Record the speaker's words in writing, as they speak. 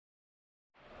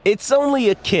It's only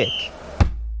a kick,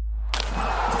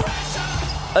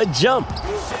 a jump,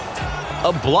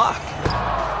 a block.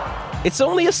 It's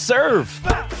only a serve.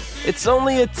 It's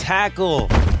only a tackle,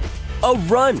 a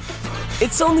run.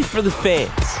 It's only for the fans.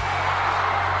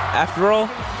 After all,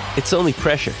 it's only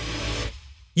pressure.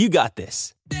 You got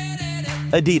this.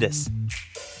 Adidas.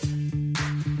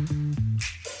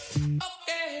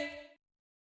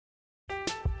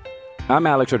 I'm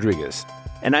Alex Rodriguez.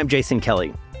 And I'm Jason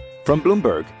Kelly. From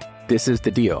Bloomberg, this is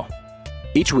The Deal.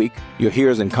 Each week, you'll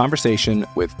hear us in conversation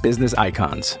with business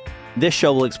icons. This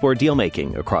show will explore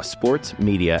deal-making across sports,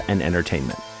 media, and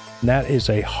entertainment. That is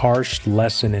a harsh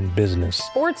lesson in business.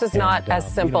 Sports is not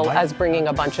as simple as bringing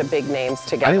a bunch of big names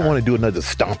together. I didn't want to do another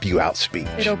stomp you out speech.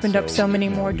 It opened up so many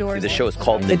more doors. The show is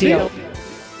called The Deal.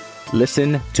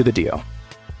 Listen to The Deal.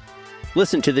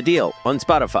 Listen to The Deal on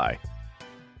Spotify.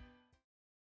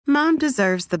 Mom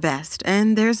deserves the best,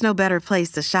 and there's no better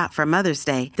place to shop for Mother's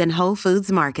Day than Whole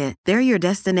Foods Market. They're your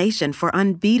destination for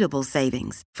unbeatable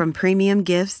savings, from premium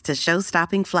gifts to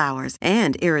show-stopping flowers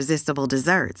and irresistible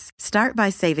desserts. Start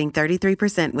by saving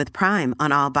 33% with Prime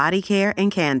on all body care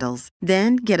and candles.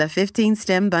 Then get a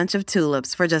 15-stem bunch of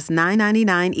tulips for just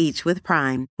 $9.99 each with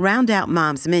Prime. Round out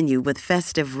Mom's menu with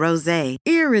festive rosé,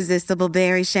 irresistible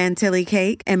berry chantilly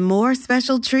cake, and more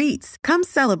special treats. Come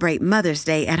celebrate Mother's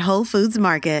Day at Whole Foods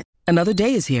Market. Another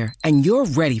day is here, and you're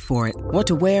ready for it. What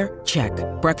to wear? Check.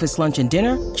 Breakfast, lunch, and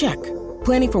dinner? Check.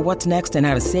 Planning for what's next and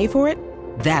how to save for it?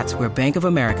 That's where Bank of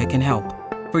America can help.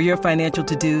 For your financial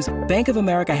to-dos, Bank of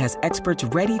America has experts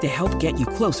ready to help get you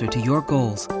closer to your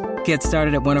goals. Get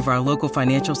started at one of our local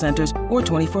financial centers or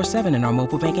 24/7 in our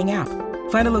mobile banking app.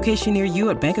 Find a location near you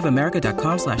at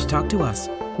bankofamerica.com/talktous.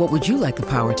 What would you like the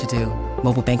power to do?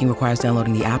 Mobile banking requires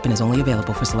downloading the app and is only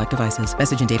available for select devices.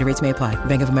 Message and data rates may apply.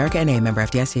 Bank of America N.A., member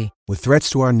FDIC. With threats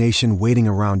to our nation waiting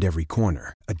around every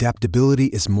corner, adaptability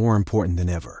is more important than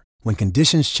ever. When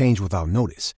conditions change without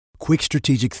notice, quick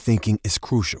strategic thinking is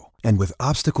crucial. And with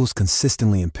obstacles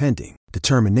consistently impending,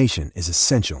 determination is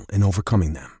essential in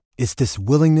overcoming them. It's this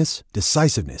willingness,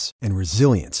 decisiveness, and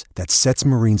resilience that sets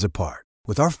Marines apart.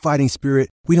 With our fighting spirit,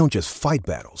 we don't just fight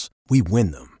battles, we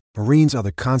win them. Marines are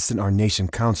the constant our nation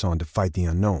counts on to fight the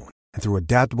unknown. And through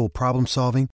adaptable problem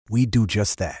solving, we do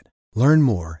just that. Learn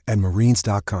more at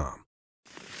marines.com.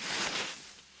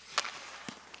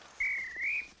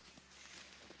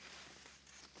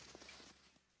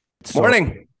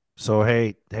 Morning. So,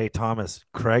 hey, Thomas,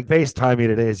 Craig FaceTimed me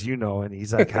today, as you know, and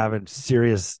he's like having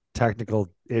serious technical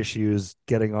issues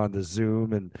getting on the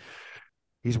Zoom, and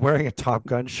he's wearing a Top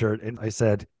Gun shirt. And I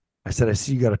said, I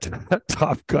see you got a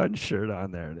Top Gun shirt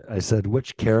on there. I said,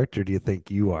 which character do you think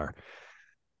you are?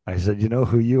 I said, you know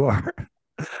who you are?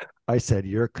 I said,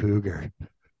 you're Cougar.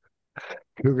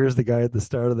 Cougar's the guy at the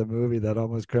start of the movie that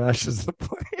almost crashes the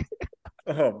plane.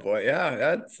 Oh boy,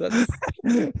 yeah, that's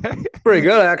pretty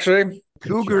good actually.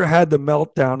 Cougar had the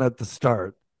meltdown at the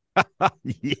start.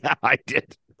 Yeah, I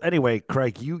did. Anyway,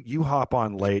 Craig, you hop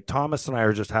on late. Thomas and I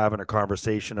are just having a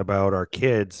conversation about our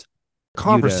kids.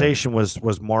 Conversation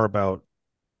was more about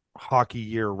hockey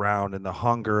year round and the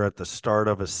hunger at the start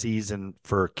of a season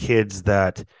for kids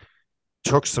that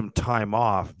took some time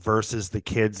off versus the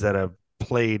kids that have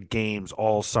played games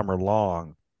all summer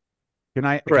long. Can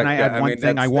I add one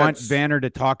thing? I want Vanner to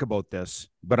talk about this,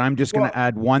 but I'm just going to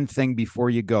add one thing before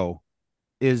you go.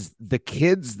 Is the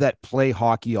kids that play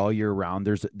hockey all year round,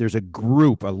 there's a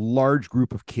large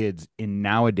group of kids in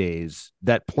nowadays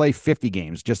that play 50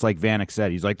 games, just like Vanek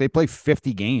said. He's like, they play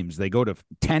 50 games. They go to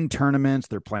 10 tournaments.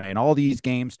 They're playing all these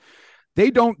games.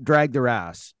 They don't drag their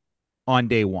ass on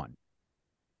day one.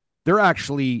 They're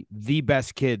actually the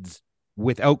best kids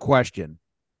without question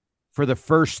for the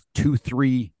first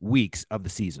 2-3 weeks of the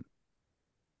season.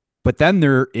 But then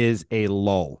there is a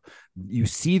lull. You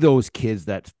see those kids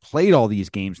that played all these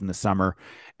games in the summer,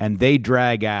 and they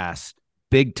drag ass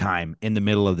big time in the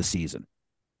middle of the season.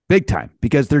 Big time,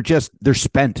 because they're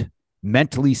spent,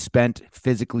 mentally spent,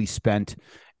 physically spent.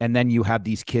 And then you have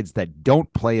these kids that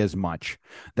don't play as much,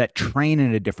 that train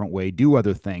in a different way, do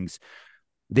other things.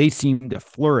 They seem to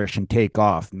flourish and take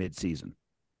off mid-season.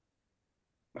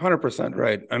 100%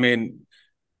 right. I mean,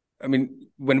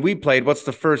 when we played, what's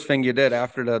the first thing you did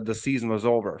after the season was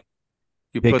over?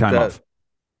 You Big put time the off.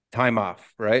 Time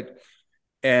off, right?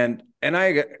 And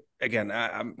I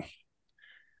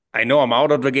know I'm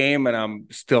out of the game and I'm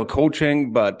still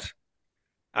coaching, but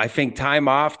I think time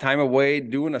off, time away,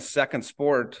 doing a second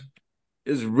sport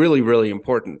is really, really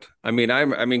important. I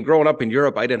mean, growing up in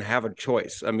Europe, I didn't have a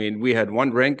choice. I mean, we had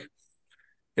one rink.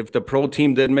 If the pro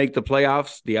team didn't make the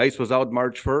playoffs, the ice was out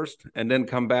March 1st and then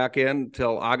come back in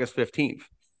till August 15th.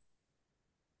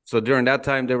 So during that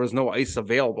time, there was no ice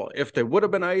available. If there would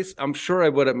have been ice, I'm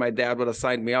sure my dad would have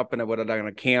signed me up and I would have done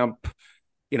a camp,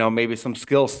 maybe some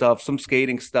skill stuff, some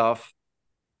skating stuff.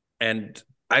 And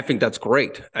I think that's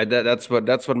great. That's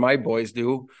what my boys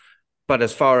do. But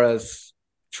as far as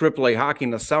AAA hockey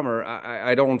in the summer,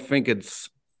 I don't think it's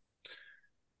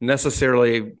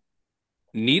necessarily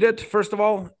needed, first of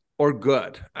all, or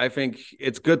good. I think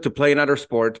it's good to play another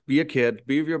sport, be a kid,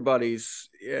 be with your buddies,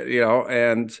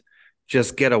 and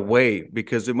just get away.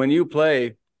 Because when you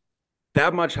play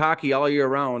that much hockey all year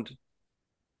round,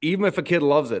 even if a kid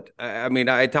loves it,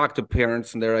 I talk to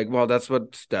parents and they're like, well, that's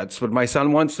what my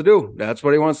son wants to do. That's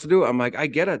what he wants to do. I'm like, I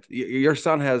get it. Your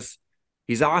son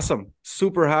he's awesome,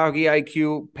 super hockey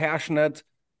IQ, passionate,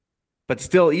 but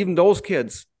still, even those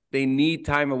kids, they need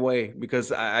time away,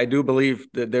 because I do believe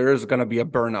that there is going to be a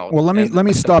burnout. Well, let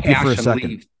me stop you for a second.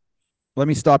 Leaves. Let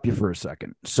me stop you for a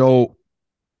second. So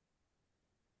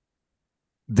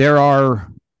there's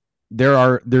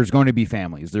going to be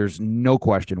families, there's no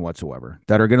question whatsoever,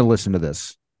 that are going to listen to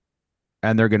this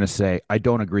and they're going to say, I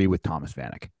don't agree with Thomas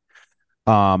Vanek.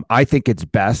 I think it's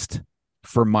best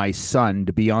for my son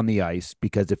to be on the ice,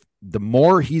 because if the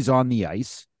more he's on the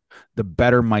ice, the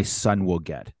better my son will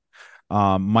get.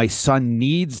 My son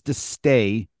needs to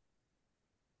stay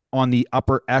on the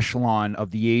upper echelon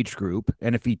of the age group.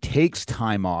 And if he takes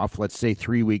time off, let's say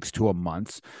 3 weeks to a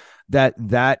month,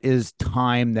 that is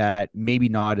time that maybe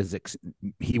not as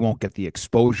he won't get the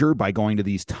exposure by going to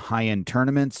these high-end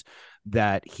tournaments,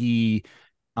 that he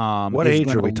what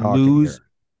age are we talking here?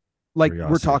 Like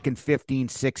we're talking 15,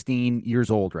 16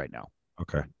 years old right now.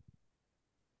 Okay.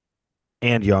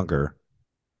 And younger.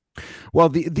 Well,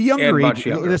 the younger age,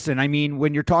 listen,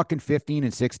 when you're talking 15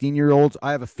 and 16-year-olds,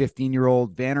 I have a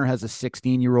 15-year-old, Vanner has a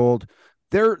 16-year-old.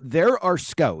 There are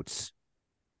scouts,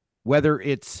 whether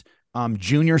it's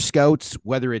junior scouts,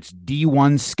 whether it's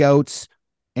D1 scouts,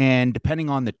 and depending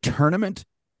on the tournament,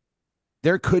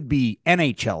 there could be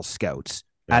NHL scouts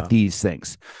at these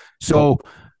things. So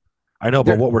I know,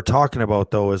 but what we're talking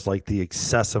about, though, is like the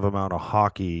excessive amount of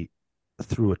hockey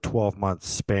through a 12-month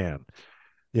span.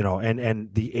 And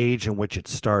the age in which it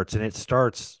starts. And it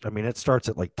starts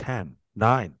at like 10,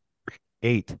 9,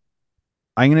 8.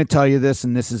 I'm going to tell you this,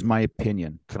 and this is my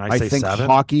opinion. Can I say think 7?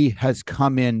 Hockey has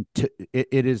come in to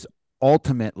it is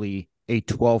ultimately a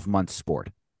 12-month sport.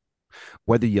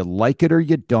 Whether you like it or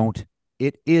you don't,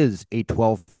 it is a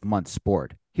 12-month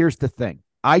sport. Here's the thing.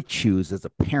 I choose as a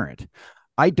parent.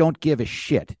 I don't give a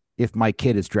shit if my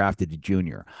kid is drafted to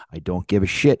junior. I don't give a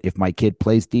shit if my kid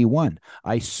plays D1.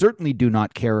 I certainly do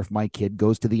not care if my kid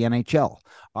goes to the NHL.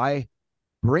 I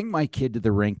bring my kid to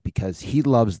the rink because he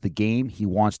loves the game. He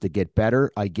wants to get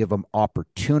better. I give him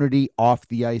opportunity off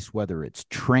the ice, whether it's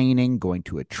training, going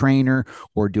to a trainer,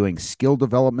 or doing skill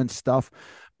development stuff.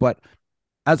 But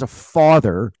as a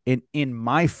father in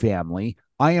my family,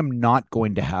 I am not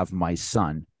going to have my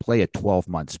son play a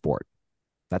 12-month sport.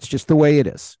 That's just the way it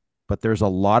is. But there's a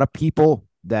lot of people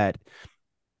that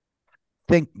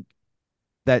think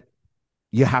that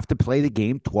you have to play the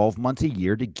game 12 months a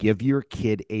year to give your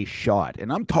kid a shot.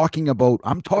 And I'm talking about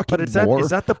but is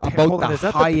that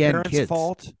the high-end kids'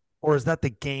 fault, or is that the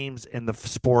games and the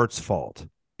sports fault?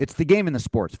 It's the game and the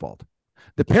sports fault.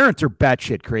 The parents are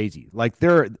batshit crazy.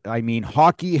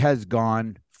 Hockey has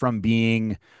gone from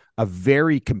being a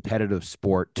very competitive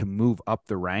sport to move up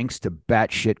the ranks to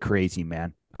batshit crazy,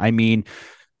 man.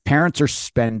 Parents are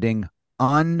spending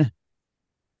ungodly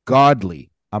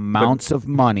amounts of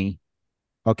money,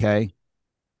 okay,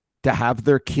 to have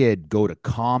their kid go to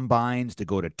combines, to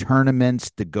go to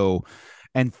tournaments, to go,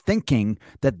 and thinking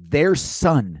that their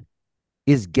son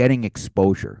is getting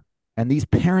exposure. And these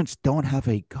parents don't have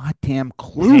a goddamn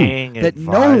clue that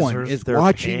no one is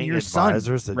watching your son at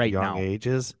right young now.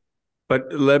 Ages.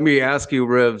 But let me ask you,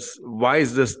 Rivs, why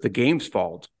is this the game's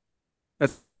fault?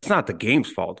 It's not the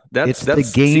game's fault. That's the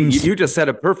game's. See, you just said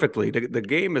it perfectly. The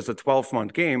game is a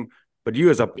 12-month game, but you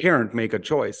as a parent make a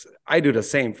choice. I do the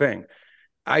same thing.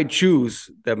 I choose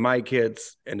that my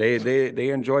kids, and they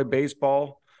enjoy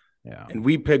baseball, and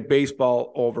we pick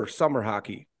baseball over summer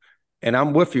hockey. And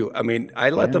I'm with you. I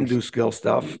let them do skill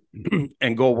stuff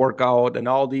and go work out and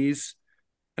all these,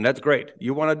 and that's great.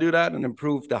 You want to do that and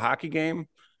improve the hockey game?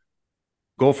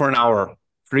 Go for an hour,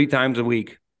 3 times a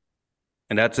week,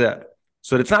 and that's it.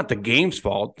 So it's not the game's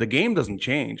fault. The game doesn't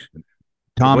change.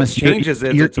 Thomas, what changes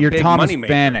you're Thomas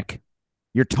Vanek.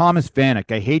 You're Thomas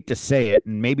Vanek. I hate to say it,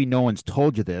 and maybe no one's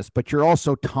told you this, but you're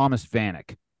also Thomas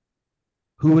Vanek,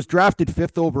 who was drafted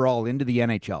 5th overall into the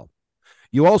NHL.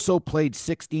 You also played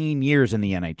 16 years in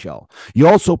the NHL. You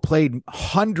also played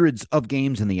hundreds of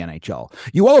games in the NHL.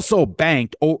 You also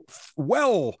banked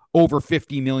well over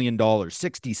 $50 million, $60,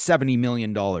 $70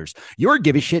 million. Your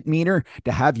give a shit meter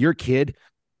to have your kid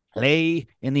play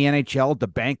in the NHL to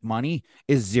bank money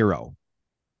is zero.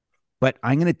 But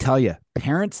I'm going to tell you,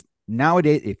 parents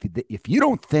nowadays, if you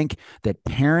don't think that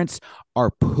parents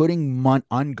are putting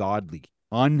ungodly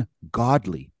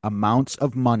amounts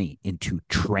of money into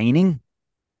training,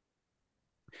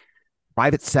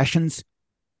 private sessions,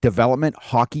 development,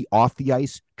 hockey off the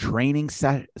ice, training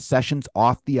sessions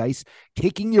off the ice,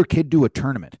 taking your kid to a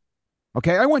tournament.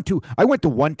 Okay, I went to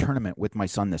one tournament with my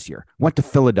son this year. Went to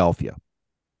Philadelphia.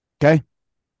 Okay,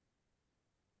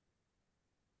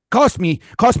 cost me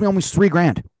almost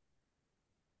 $3,000.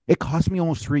 It cost me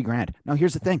almost $3,000. Now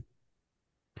here's the thing: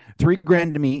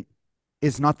 $3,000 to me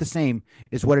is not the same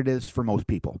as what it is for most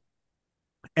people,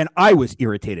 and I was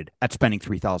irritated at spending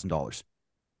 $3,000.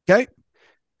 Okay,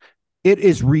 it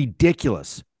is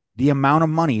ridiculous the amount of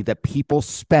money that people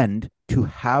spend to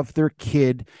have their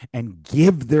kid and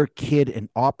give their kid an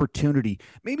opportunity,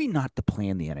 maybe not to play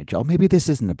in the NHL. Maybe this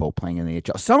isn't about playing in the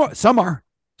NHL.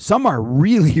 Some are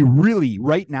really, really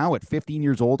right now at 15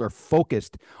 years old are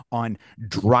focused on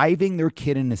driving their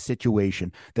kid in a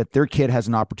situation that their kid has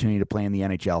an opportunity to play in the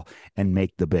NHL and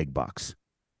make the big bucks,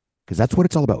 because that's what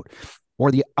it's all about.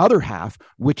 Or the other half,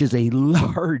 which is a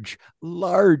large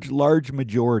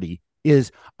majority,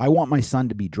 is I want my son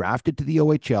to be drafted to the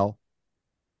OHL.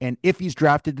 And if he's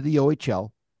drafted to the OHL,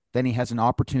 then he has an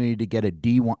opportunity to get a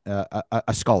D1,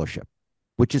 a scholarship,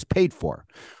 which is paid for.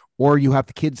 Or you have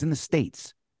the kids in the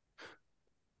States.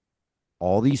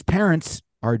 All these parents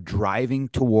are driving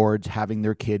towards having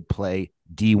their kid play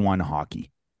D1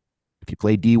 hockey. If you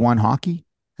play D1 hockey,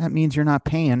 that means you're not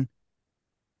paying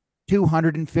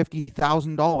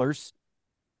 $250,000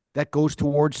 that goes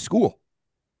towards school.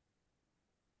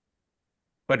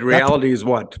 But reality is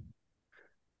what?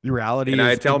 The reality and is,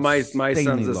 I tell my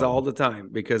sons this all the time,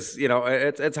 because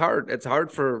it's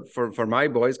hard for my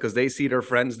boys, because they see their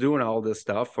friends doing all this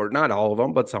stuff, or not all of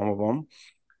them, but some of them,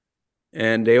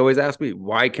 and they always ask me,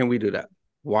 why can we do that?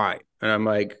 Why? And I'm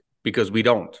like, because we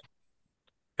don't.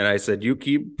 And I said, you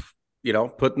keep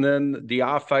putting in the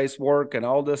off ice work and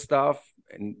all this stuff,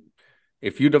 and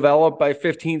if you develop by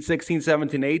 15, 16,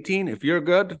 17, 18, if you're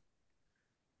good,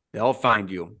 they'll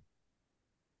find you.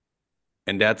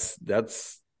 And it's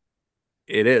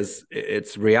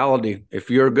reality. If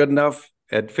you're good enough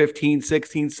at 15,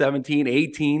 16, 17,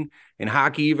 18, in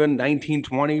hockey even 19,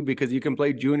 20, because you can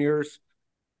play juniors,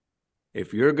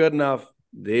 if you're good enough,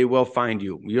 they will find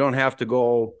you. You don't have to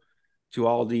go to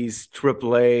all these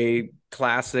AAA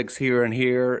classics here and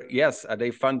here. Yes, are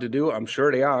they fun to do? I'm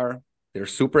sure they are. They're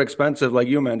super expensive, like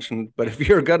you mentioned. But if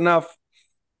you're good enough,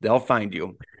 they'll find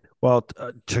you. Well,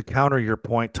 to counter your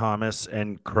point, Thomas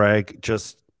and Craig,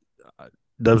 that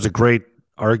was a great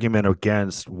argument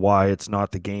against why it's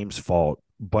not the game's fault.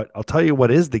 But I'll tell you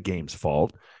what is the game's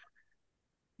fault.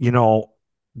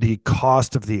 The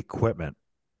cost of the equipment.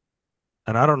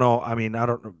 And I don't know. I mean, I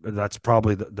don't know. That's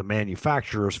probably the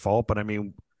manufacturer's fault. But I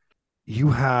mean, you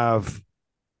have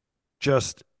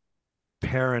just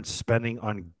parents spending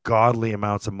ungodly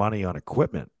amounts of money on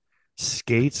equipment.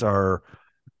 Skates are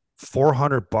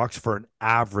 $400 for an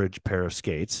average pair of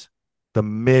skates, the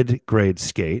mid-grade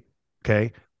skate.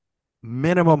 Okay,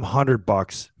 minimum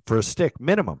 $100 for a stick.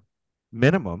 Minimum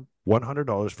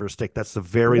 $100 for a stick. That's the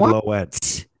very low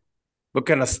end. What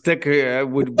kind of stick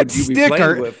would you be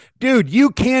playing with? Dude, you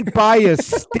can't buy a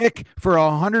stick for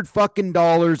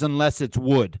 $100 unless it's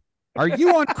wood. Are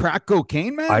you on crack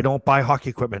cocaine, man? I don't buy hockey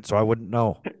equipment, so I wouldn't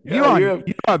know. You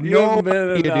have no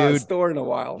idea, dude. Store in a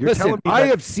while. Listen, I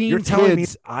have seen you're telling me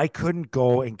kids. I couldn't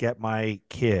go and get my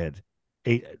kid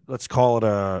let's call it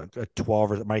a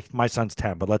 12, or my son's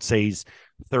 10, but let's say he's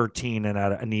 13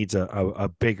 and needs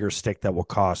a bigger stick that will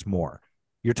cost more.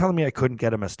 You're telling me I couldn't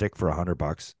get him a stick for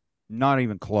 $100? Not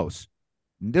even close.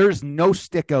 There's no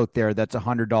stick out there that's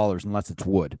 $100 unless it's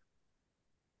wood.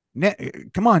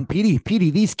 Come on,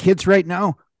 Petey, these kids right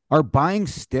now are buying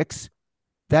sticks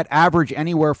that average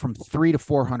anywhere from $300 to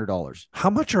 $400. How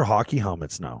much are hockey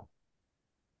helmets now?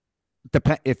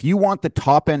 If you want the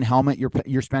top end helmet,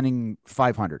 you're spending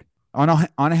 $500 on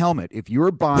a helmet. If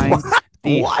you're buying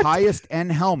the highest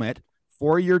end helmet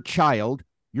for your child,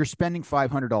 you're spending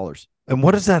 $500. And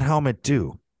what does that helmet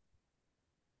do?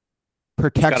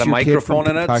 Protects it's got a microphone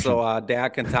in it, so Dad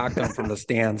can talk to him from the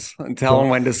stands and tell him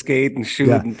when to skate and shoot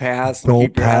and pass. And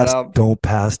keep your head up. Don't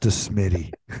pass to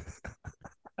Smitty.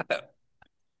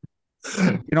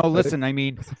 Listen, I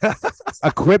mean,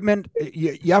 equipment,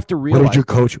 you have to realize.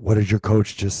 What did your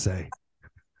coach just say?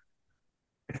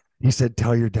 He said,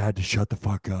 "Tell your dad to shut the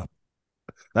fuck up."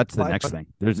 That's the next thing.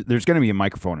 There's going to be a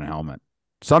microphone and a helmet.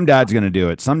 Some dad's going to do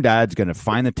it. Some dad's going to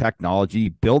find the technology,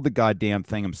 build the goddamn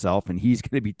thing himself, and he's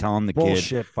going to be telling the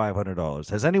Bullshit, $500.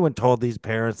 Has anyone told these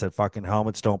parents that fucking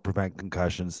helmets don't prevent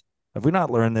concussions? Have we not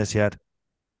learned this yet?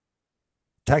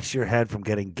 Protects your head from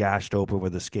getting gashed open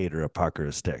with a skate or a puck or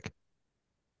a stick.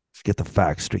 Just get the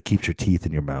facts straight. Keeps your teeth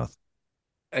in your mouth.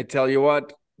 I tell you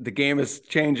what, the game is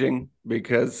changing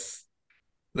because,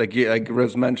 like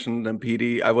Riz mentioned, and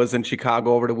PD, I was in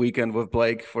Chicago over the weekend with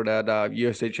Blake for that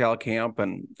USHL camp,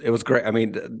 and it was great. I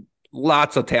mean,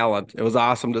 lots of talent. It was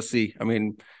awesome to see. I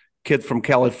mean, kids from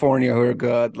California who are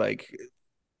good. Like,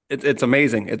 it's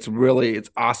amazing. It's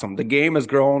awesome. The game has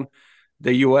grown.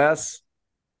 The U.S.,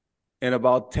 in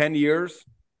about 10 years,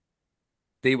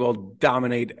 they will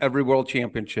dominate every world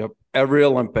championship, every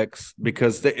Olympics,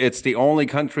 because it's the only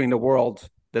country in the world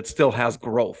that still has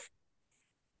growth.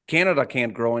 Canada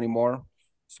can't grow anymore.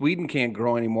 Sweden can't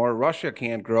grow anymore. Russia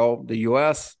can't grow. The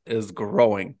U.S. is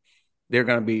growing. They're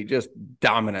going to be just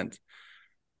dominant.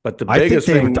 But the biggest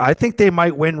thing, I think they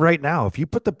might win right now. If you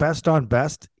put the best on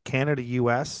best, Canada,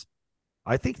 U.S.,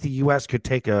 I think the U.S. could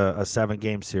take a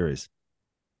 7-game series.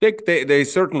 They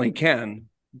certainly can.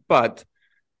 But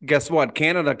guess what?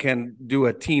 Canada can do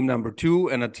a team number 2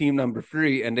 and a team number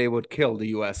 3, and they would kill the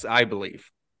U.S., I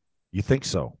believe. You think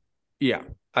so? Yeah.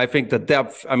 I think the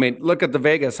depth. I mean, look at the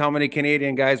Vegas. How many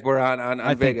Canadian guys were on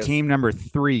I Vegas? think team number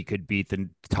 3 could beat the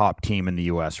top team in the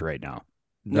U.S. right now.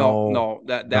 No,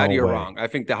 you're wrong. I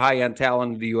think the high end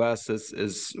talent in the U.S.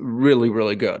 is really,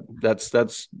 really good. That's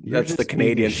the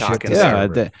Canadian talking.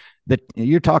 Yeah,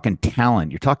 you're talking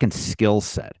talent. You're talking skill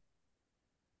set.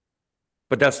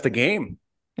 But that's the game.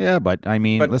 Yeah, but I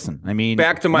mean, listen. I mean,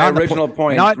 back to my original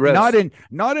point.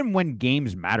 Not in when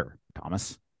games matter,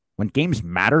 Thomas. When games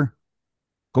matter,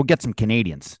 go get some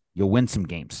Canadians. You'll win some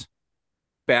games.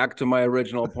 Back to my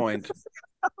original point.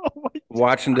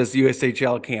 Watching this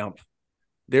USHL camp.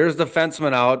 There's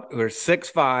defensemen out who are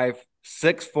 6'5",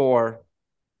 6'4",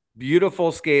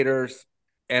 beautiful skaters,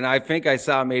 and I think I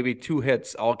saw maybe 2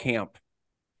 hits all camp.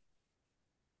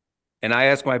 And I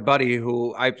asked my buddy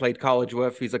who I played college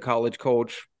with, he's a college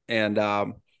coach, and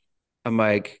I'm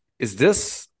like, is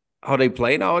this how they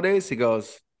play nowadays? He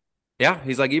goes, yeah.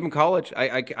 He's like, even college,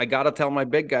 I got to tell my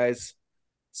big guys,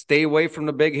 stay away from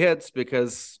the big hits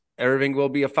because everything will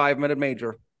be a 5-minute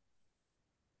major.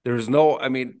 There's no, I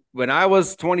mean, when I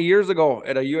was 20 years ago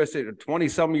at a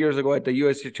 20-some years ago at the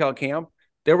USHL camp,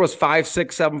 there was 5,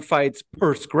 6, 7 fights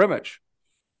per scrimmage.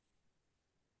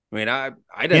 I mean, I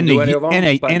didn't do any of them.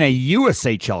 In a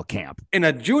USHL camp. In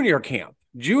a junior camp.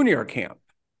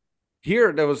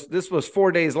 Here, this was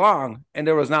 4 days long, and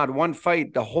there was not one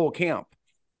fight the whole camp.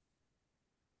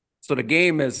 So the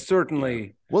game is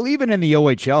certainly... Well, even in the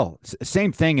OHL,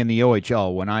 same thing in the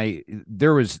OHL. When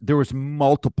there was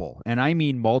multiple, and I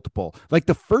mean multiple. Like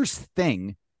the first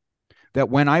thing that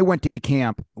when I went to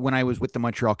camp, when I was with the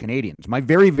Montreal Canadiens, my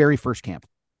very, very first camp,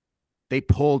 they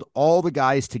pulled all the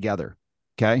guys together,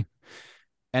 okay?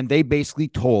 And they basically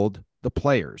told the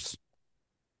players,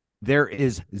 there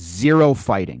is 0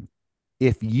 fighting.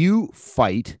 If you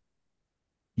fight,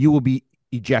 you will be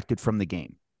ejected from the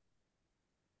game.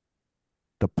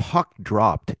 The puck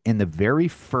dropped in the very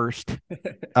first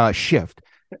shift,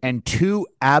 and 2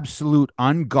 absolute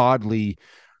ungodly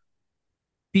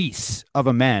beasts of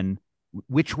a men,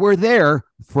 which were there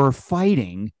for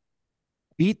fighting,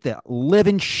 beat the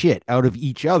living shit out of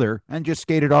each other and just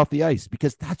skated off the ice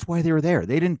because that's why they were there.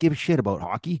 They didn't give a shit about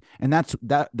hockey, and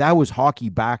that was hockey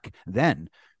back then.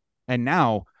 And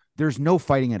now there's no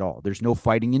fighting at all. There's no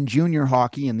fighting in junior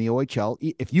hockey in the OHL.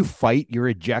 If you fight, you're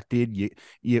ejected.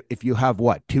 If you have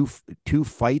two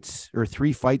fights or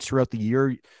 3 fights throughout the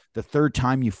year, the 3rd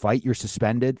time you fight, you're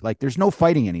suspended. Like there's no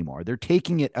fighting anymore. They're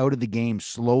taking it out of the game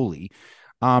slowly,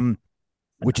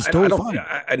 which is totally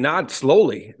fine. Not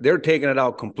slowly. They're taking it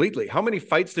out completely. How many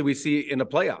fights did we see in the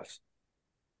playoffs?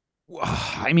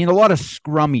 I mean, a lot of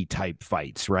scrummy type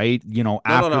fights, right?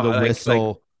 After the whistle,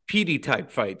 like PD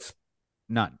type fights.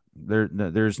 Not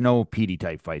there's no PD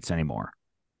type fights anymore.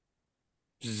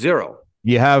 0.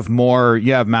 You have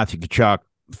Matthew Tkachuk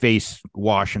face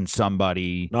washing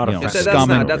somebody.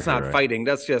 That's not fighting.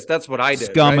 That's what I did.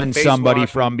 Scumming somebody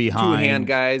from behind. 2-hand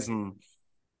guys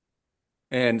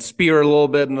and spear a little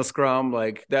bit in the scrum.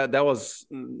 Like that was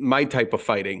my type of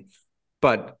fighting.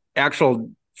 But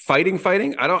actual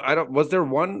fighting, I don't was there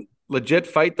one legit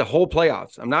fight the whole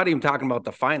playoffs? I'm not even talking about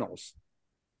the finals.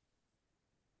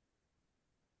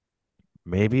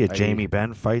 Maybe a Jamie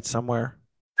Benn fight somewhere.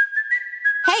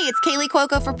 Hey, it's Kaylee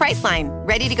Cuoco for Priceline.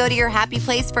 Ready to go to your happy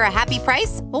place for a happy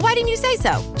price? Well, why didn't you say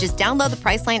so? Just download the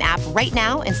Priceline app right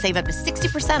now and save up to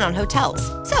 60% on hotels.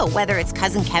 So whether it's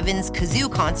Cousin Kevin's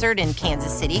Kazoo Concert in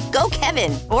Kansas City, go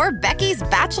Kevin, or Becky's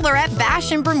Bachelorette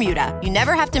Bash in Bermuda, you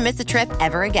never have to miss a trip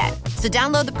ever again. So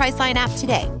download the Priceline app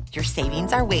today. Your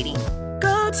savings are waiting.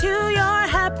 Go to your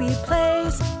happy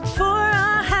place for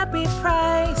a happy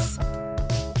price.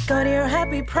 Go to your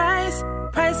happy price,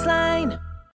 Priceline.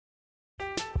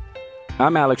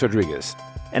 I'm Alex Rodriguez.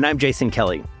 And I'm Jason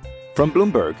Kelly. From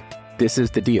Bloomberg, this is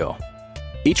The Deal.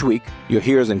 Each week, you'll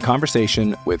hear us in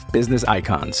conversation with business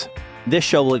icons. This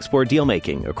show will explore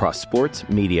deal-making across sports,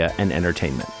 media, and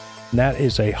entertainment. That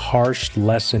is a harsh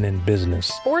lesson in business.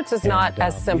 Sports is not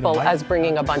as simple as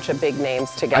bringing a bunch of big names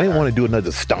together. I didn't want to do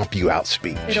another stomp you out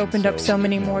speech. It opened up so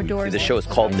many more doors. The show is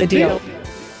called The Deal.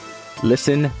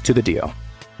 Listen to The Deal.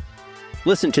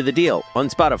 Listen to The Deal on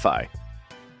Spotify.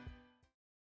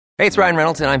 Hey, it's Ryan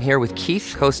Reynolds, and I'm here with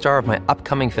Keith, co-star of my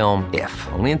upcoming film, If,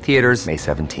 only in theaters May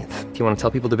 17th. Do you want to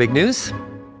tell people the big news?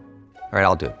 All right,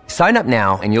 I'll do it. Sign up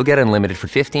now and you'll get unlimited for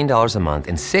 $15 a month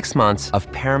and 6 months of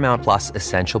Paramount Plus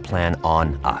Essential Plan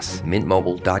on us.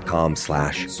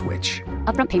 MintMobile.com/switch.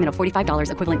 Upfront payment of $45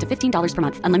 equivalent to $15 per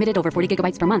month. Unlimited over 40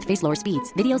 gigabytes per month. Face lower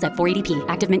speeds. Videos at 480p.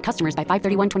 Active Mint customers by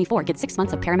 531.24 get 6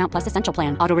 months of Paramount Plus Essential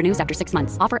Plan. Auto renews after 6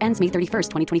 months. Offer ends May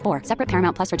 31st, 2024. Separate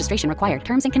Paramount Plus registration required.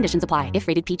 Terms and conditions apply if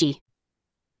rated PG.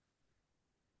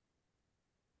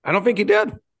 I don't think he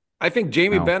did. I think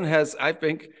Jamie Benn has,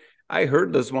 I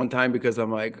heard this one time because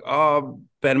I'm like, oh,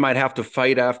 Ben might have to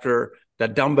fight after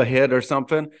that Dumba hit or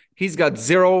something. He's got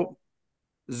zero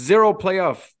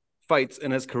playoff fights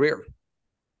in his career.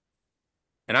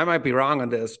 And I might be wrong on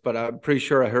this, but I'm pretty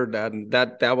sure I heard that. And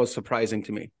that was surprising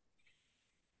to me.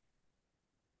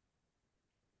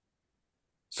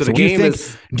 So the game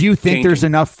is. Do you think changing. there's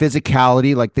enough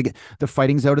physicality? Like the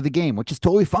fighting's out of the game, which is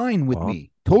totally fine with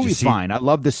me. Totally fine. I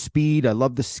love the speed. I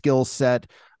love the skill set.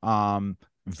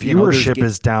 Viewership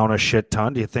is down a shit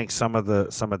ton. Do you think some of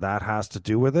that has to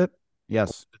do with it?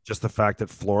 Yes. Just the fact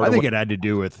that Florida. I think it had to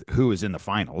do with who was in the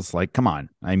finals. Like, come on.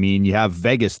 I mean, you have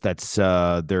Vegas. That's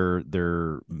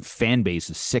their fan base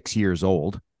is 6 years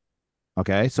old.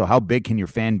 Okay, so how big can your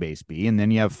fan base be? And then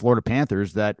you have Florida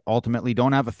Panthers that ultimately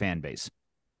don't have a fan base.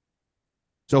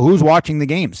 So who's watching the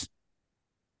games?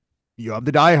 You have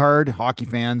the diehard hockey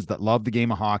fans that love the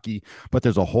game of hockey, but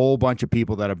there's a whole bunch of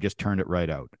people that have just turned it right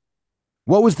out.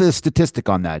 What was the statistic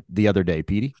on that the other day,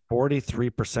 Petey?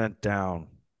 43% down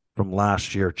from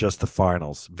last year, just the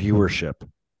finals viewership.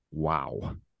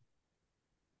 Wow.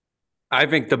 I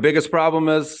think the biggest problem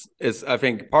is I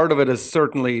think part of it is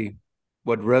certainly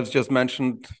what Revs just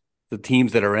mentioned, the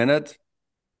teams that are in it.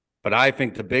 But I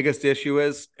think the biggest issue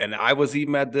is, and I was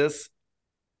even at this,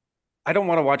 I don't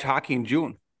want to watch hockey in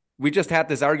June. We just had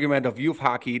this argument of youth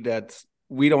hockey that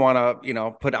we don't want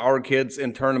to, put our kids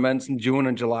in tournaments in June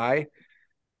and July.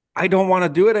 I don't want to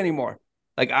do it anymore.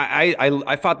 Like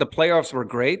I thought the playoffs were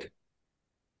great,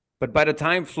 but by the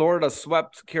time Florida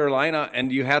swept Carolina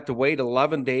and you had to wait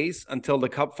 11 days until the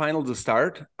Cup final to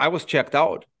start, I was checked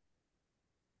out.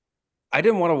 I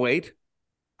didn't want to wait.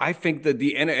 I think that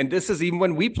and this is even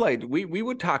when we played, we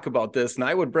would talk about this and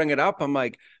I would bring it up. I'm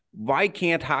like, why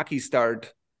can't hockey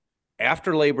start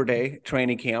after Labor Day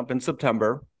training camp in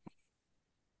September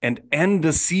and end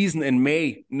the season in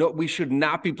May? No, we should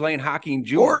not be playing hockey in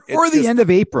June. Or the end of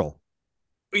April.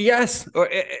 Yes. Or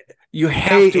you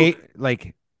have to.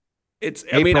 It's.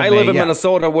 I mean, I live in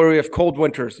Minnesota where we have cold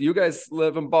winters. You guys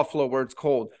live in Buffalo where it's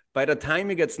cold. By the time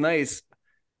it gets nice,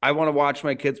 I want to watch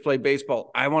my kids play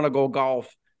baseball. I want to go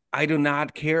golf. I do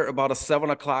not care about a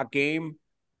 7:00 game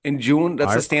in June.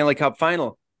 That's a Stanley Cup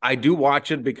final. I do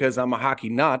watch it because I'm a hockey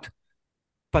nut,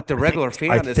 but the regular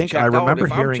fan is checked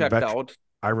out.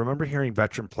 I remember hearing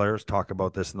veteran players talk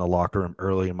about this in the locker room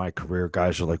early in my career.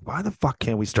 Guys are like, why the fuck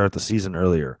can't we start the season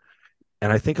earlier?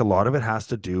 And I think a lot of it has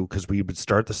to do because we would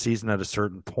start the season at a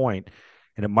certain point,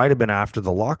 and it might have been after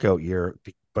the lockout year,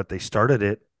 but they started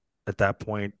it at that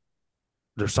point.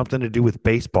 There's something to do with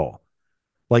baseball.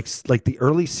 Like the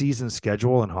early season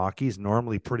schedule in hockey is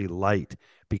normally pretty light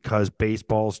because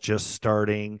baseball's just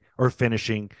starting or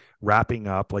finishing, wrapping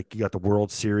up. Like you got the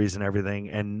World Series and everything,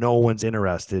 and no one's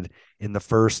interested in the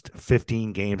first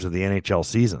 15 games of the NHL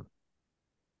season.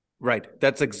 Right.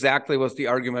 That's exactly what the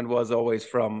argument was always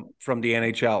from the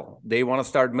NHL. They want to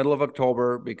start middle of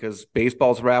October because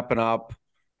baseball's wrapping up.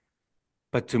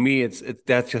 But to me,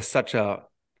 that's just such a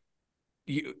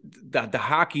the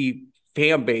hockey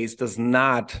fan base does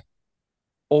not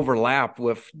overlap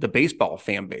with the baseball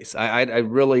fan base. I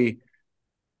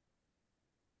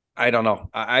I don't know.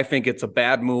 I think it's a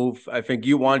bad move. I think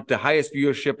you want the highest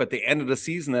viewership at the end of the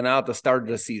season and not at the start of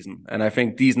the season. And I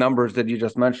think these numbers that you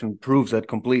just mentioned proves it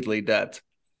completely that,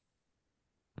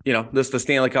 this the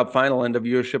Stanley Cup final and the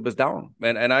viewership is down.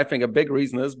 And I think a big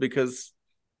reason is because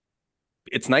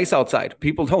it's nice outside.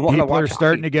 People don't want to watch. People are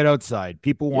starting to get outside.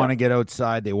 People want to get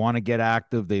outside. They want to get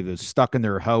active. They've been stuck in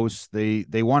their house. They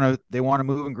want to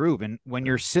move and groove. And when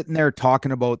you're sitting there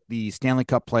talking about the Stanley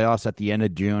Cup playoffs at the end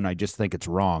of June, I just think it's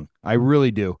wrong. I really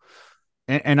do.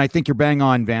 And I think you're bang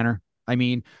on, Vanner. I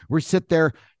mean, we sit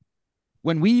there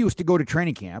when we used to go to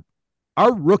training camp,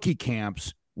 our rookie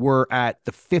camps were at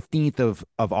the 15th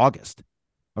of August.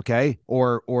 Okay.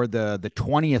 Or the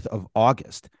 20th of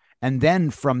August. And then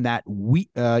from that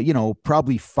week,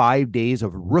 probably 5 days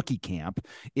of rookie camp,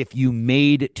 if you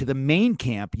made it to the main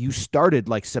camp, you started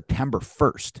like September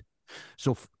 1st.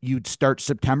 So you'd start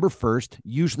September 1st.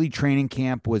 Usually training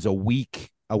camp was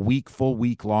full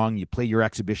week long. You play your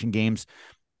exhibition games.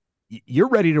 You're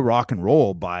ready to rock and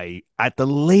roll by at the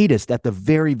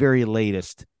very, very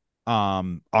latest,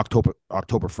 October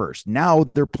 1st. Now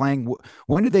they're playing.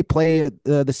 When did they play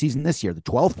the season this year? The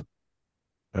 12th?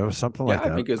 It was something like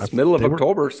that. I think it's middle of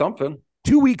October, something.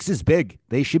 2 weeks is big.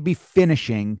 They should be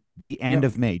finishing the end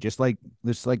of May, just like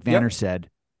Vanner said.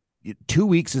 2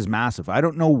 weeks is massive. I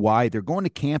don't know why they're going to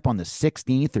camp on the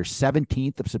 16th or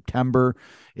 17th of September.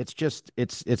 It's just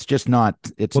not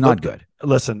good.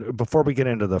 Listen, before we get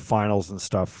into the finals and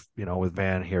stuff, with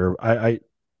Van here,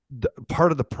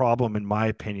 part of the problem, in my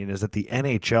opinion, is that the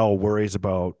NHL worries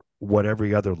about what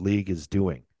every other league is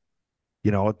doing.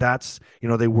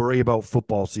 They worry about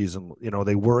football season.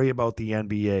 They worry about the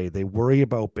NBA. They worry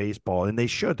about baseball, and they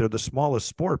should. They're the smallest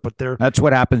sport, but that's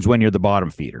what happens when you're the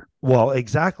bottom feeder. Well,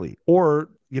 exactly.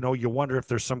 Or, you wonder if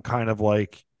there's some kind of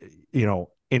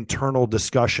internal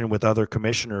discussion with other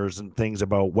commissioners and things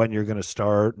about when you're going to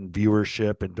start and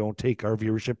viewership and don't take our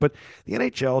viewership. But the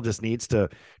NHL just needs to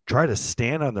try to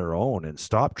stand on their own and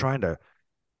stop trying to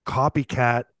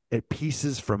copycat at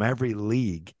pieces from every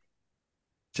league.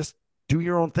 Just do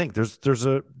your own thing. The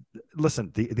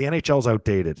NHL is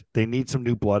outdated. They need some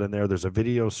new blood in there. There's a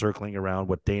video circling around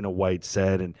what Dana White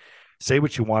said, and say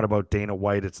what you want about Dana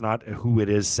White. It's not who it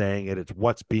is saying it. It's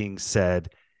what's being said.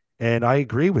 And I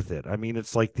agree with it. I mean,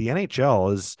 it's like the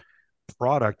NHL's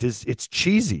product it's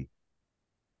cheesy.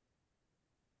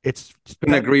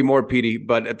 Couldn't agree more, Petey.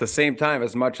 But at the same time,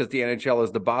 as much as the NHL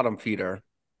is the bottom feeder,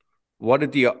 what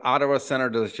did the Ottawa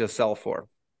Senators just sell for?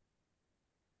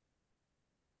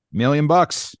 $1 million.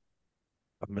 $900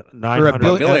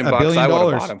 million bucks. I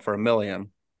would have $1 bought him for $1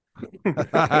 million.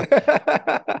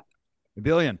 $1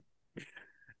 billion.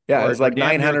 Yeah, it was like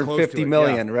 950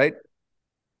 million, right?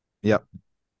 Yep.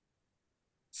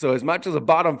 So as much as a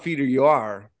bottom feeder you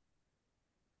are,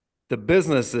 the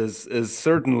business is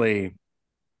certainly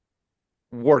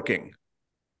working,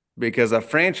 because a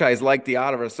franchise like the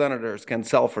Ottawa Senators can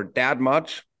sell for that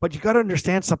much. But you got to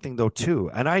understand something, though, too.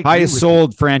 And I highest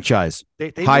sold franchise,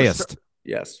 they highest.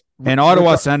 Yes. And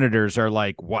Ottawa Senators are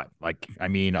like what?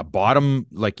 A bottom.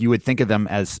 Like you would think of them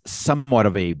as somewhat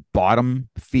of a bottom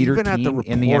feeder team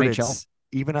in the NHL.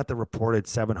 Even at the reported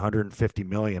 $750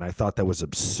 million, I thought that was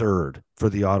absurd for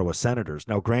the Ottawa Senators.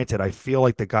 Now, granted, I feel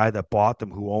like the guy that bought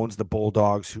them, who owns the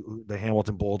Bulldogs, the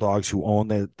Hamilton Bulldogs, who own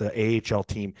the AHL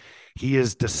team, he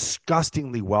is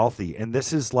disgustingly wealthy. And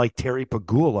this is like Terry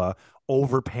Pagula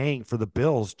overpaying for the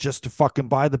Bills just to fucking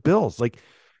buy the Bills. Like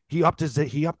he upped his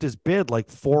bid like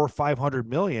 $400 or $500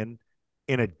 million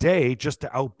in a day just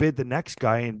to outbid the next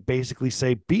guy and basically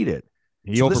say beat it.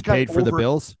 He overpaid for the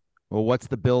Bills. Well, what's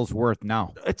the Bills worth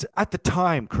now? It's at the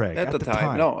time, Craig. At the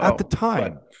time. No, at the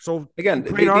time. So again,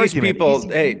 these people,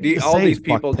 all these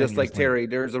people, just like Terry,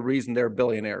 there's a reason they're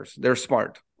billionaires. They're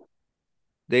smart.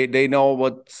 They know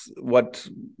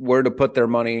where to put their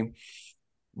money,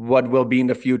 what will be in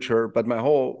the future. But my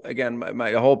whole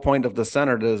point of the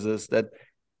Senators is that,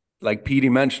 like Petey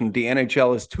mentioned, the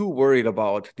NHL is too worried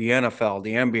about the NFL,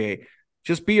 the NBA.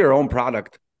 Just be your own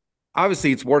product.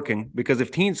 Obviously, it's working, because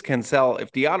if teams can sell,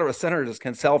 if the Ottawa Senators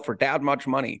can sell for that much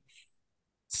money,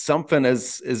 something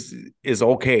is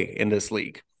okay in this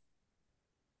league.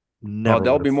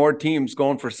 There'll be more teams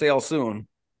going for sale soon.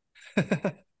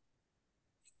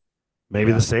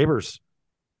 Maybe the Sabres.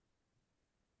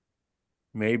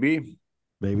 Maybe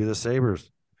the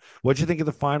Sabres. What'd you think of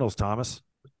the finals, Thomas?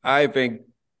 I think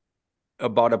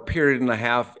about a period and a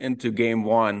half into game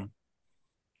one,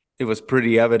 it was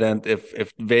pretty evident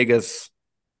if Vegas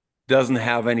doesn't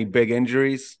have any big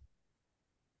injuries,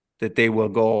 that they will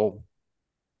go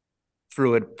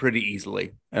through it pretty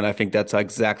easily. And I think that's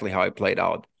exactly how it played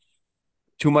out.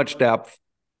 Too much depth.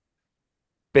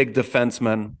 big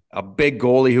defenseman, a big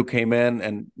goalie who came in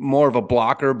and more of a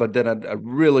blocker, but did a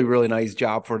really, really nice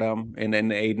job for them in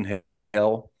Aiden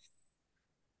Hill.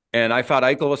 And I thought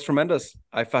Eichel was tremendous.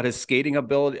 I thought his skating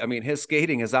ability, I mean, his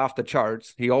skating is off the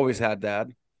charts. He always had that.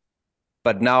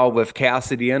 But now with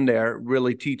Cassidy in there,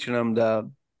 really teaching him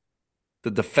the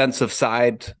defensive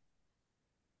side,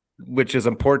 which is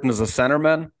important as a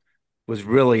centerman, was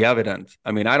really evident.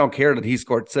 I mean, I don't care that he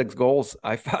scored 6 goals.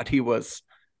 I thought he was,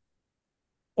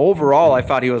 overall, I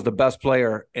thought he was the best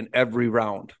player in every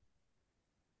round.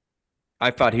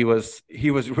 I thought he was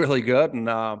really good,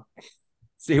 and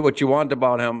see what you want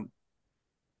about him.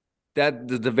 That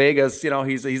the Vegas,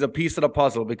 he's a piece of the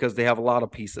puzzle because they have a lot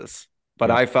of pieces. But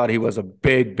I thought he was a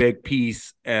big, big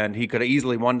piece, and he could have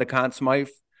easily won the Conn Smythe.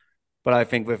 But I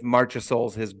think with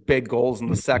Marchessault's, his big goals in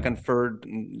the second, third,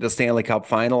 the Stanley Cup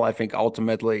final, I think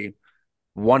ultimately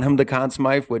won him the Conn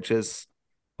Smythe, which is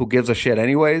who gives a shit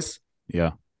anyways.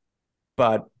 Yeah.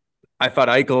 But I thought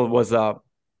Eichel was a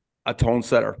tone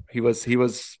setter. He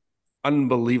was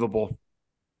unbelievable.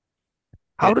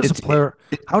 How does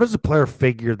a player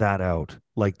figure that out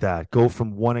like that? Go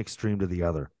from one extreme to the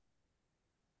other?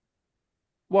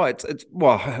 Well, it's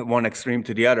one extreme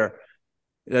to the other.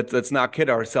 Let's not kid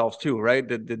ourselves too, right?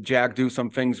 Did Jack do some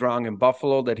things wrong in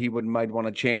Buffalo that he might want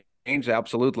to change?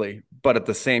 Absolutely. But at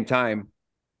the same time,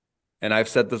 and I've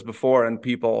said this before, and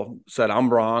people said I'm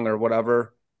wrong or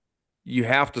whatever, you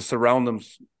have to surround them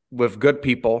with good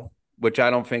people, which I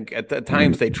don't think at the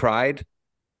times they tried.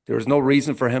 There was no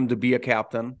reason for him to be a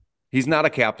captain. He's not a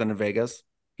captain in Vegas.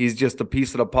 He's just a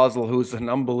piece of the puzzle who's an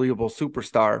unbelievable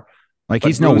superstar. Like,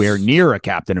 he's nowhere near a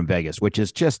captain in Vegas, which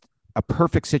is just a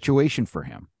perfect situation for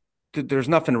him. There's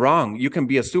nothing wrong. You can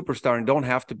be a superstar and don't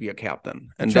have to be a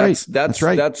captain. And that's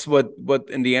right. That's what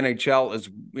in the NHL is,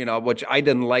 which I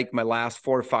didn't like my last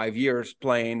 4 or 5 years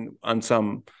playing on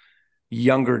some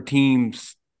younger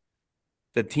teams.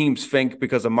 The teams think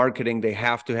because of marketing, they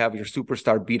have to have your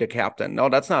superstar beat a captain. No,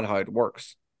 that's not how it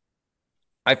works.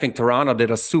 I think Toronto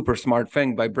did a super smart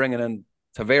thing by bringing in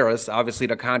Tavares. Obviously,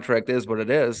 the contract is what it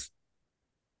is,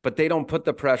 but they don't put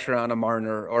the pressure on a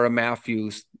Marner or a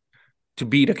Matthews to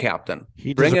beat a captain.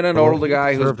 Bring in an older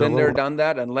guy who's been there, done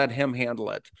that, and let him handle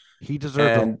it. He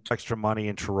deserved extra money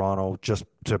in Toronto just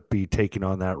to be taking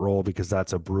on that role, because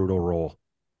that's a brutal role.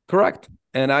 Correct.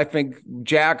 And I think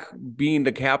Jack being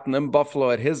the captain in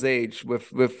Buffalo at his age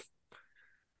with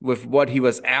what he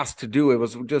was asked to do, it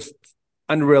was just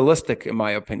unrealistic in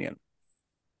my opinion.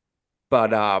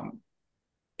 But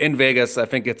in Vegas, I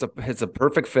think it's a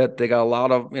perfect fit. They got a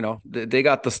lot of, they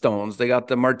got the Stones, they got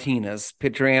the Martinez,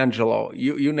 Pietrangelo,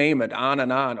 you name it, on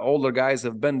and on. Older guys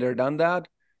have been there, done that,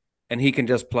 and he can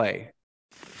just play.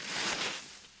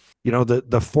 The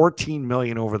 $14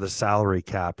 million over the salary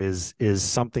cap is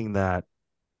something that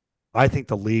I think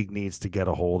the league needs to get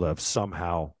a hold of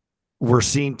somehow. We're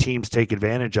seeing teams take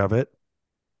advantage of it.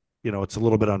 It's a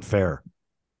little bit unfair.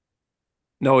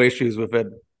 No issues with it.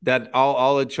 That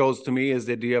all it shows to me is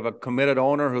that you have a committed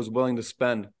owner who's willing to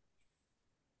spend.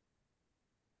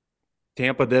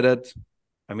 Tampa did it.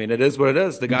 I mean, it is what it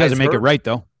is. The guy doesn't make it right,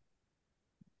 though.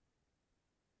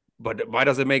 But why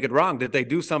does it make it wrong? Did they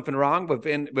do something wrong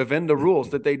within the rules?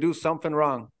 Did they do something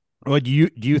wrong? Well, do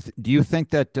you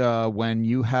think that when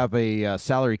you have a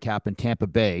salary cap in Tampa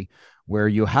Bay, where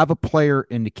you have a player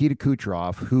in Nikita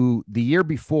Kucherov who the year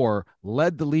before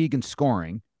led the league in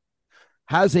scoring,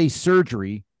 has a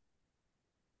surgery,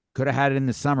 could have had it in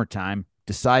the summertime,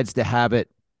 decides to have it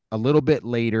a little bit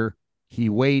later. He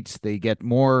waits, they get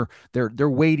more, they're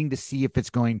waiting to see if it's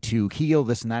going to heal,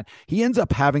 this and that. He ends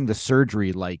up having the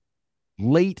surgery like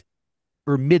late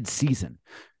or mid-season.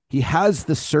 He has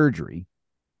the surgery,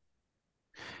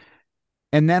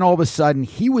 and then all of a sudden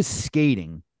he was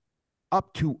skating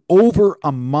up to over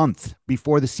a month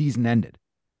before the season ended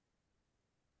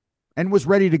and was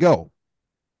ready to go.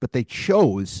 But they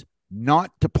chose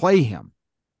not to play him.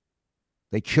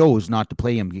 They chose not to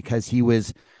play him because he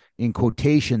was, in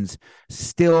quotations,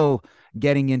 still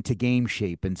getting into game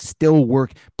shape and still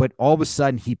work. But all of a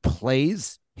sudden he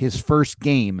plays his first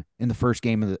game in the first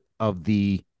game of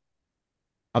the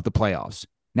playoffs.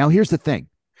 Now, here's the thing.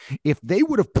 If they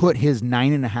would have put his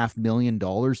 $9.5 million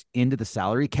into the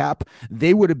salary cap,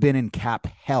 they would have been in cap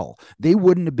hell. They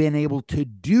wouldn't have been able to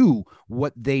do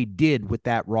what they did with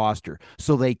that roster.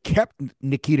 So they kept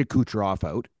Nikita Kucherov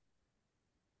out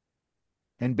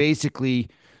and basically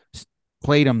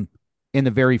played him in the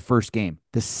very first game.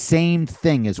 The same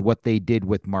thing as what they did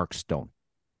with Mark Stone.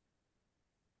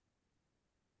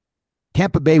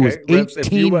 Tampa Bay was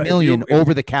 $18 million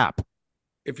over the cap.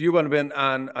 If you would have been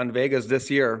on Vegas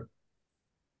this year,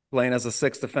 playing as a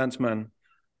sixth defenseman,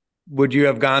 would you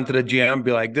have gone to the GM and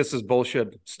be like, this is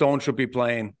bullshit? Stone should be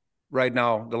playing right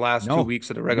now, the last 2 weeks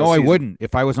of the regular season. No, I wouldn't.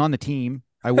 If I was on the team,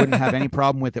 I wouldn't have any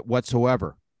problem with it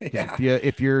whatsoever. Yeah.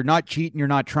 If you're not cheating, you're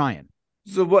not trying.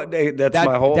 So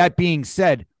my whole. That being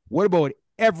said, what about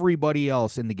everybody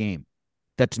else in the game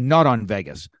that's not on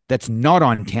Vegas, that's not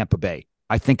on Tampa Bay?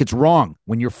 I think it's wrong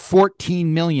when you're $14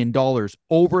 million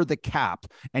over the cap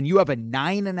and you have a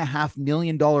 $9.5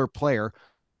 million player,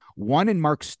 one in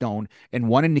Mark Stone and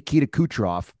one in Nikita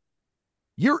Kucherov.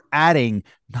 You're adding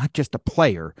not just a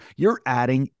player, you're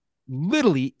adding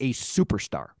literally a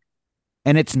superstar.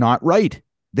 And it's not right.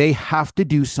 They have to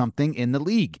do something in the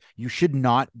league. You should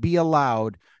not be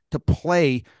allowed to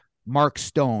play Mark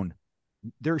Stone.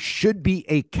 There should be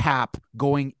a cap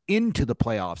going into the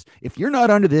playoffs. If you're not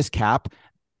under this cap,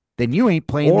 then you ain't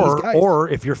playing these guys. Or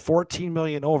if you're 14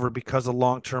 million over because of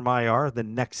long-term IR,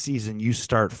 then next season you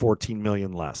start 14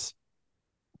 million less.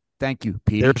 Thank you,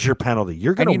 Pete. There's your penalty.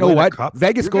 You're going to win a cup.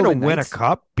 Vegas you're going to win a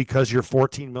cup because you're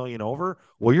 14 million over.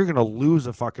 Well, you're going to lose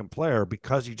a fucking player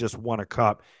because you just won a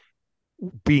cup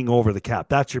being over the cap.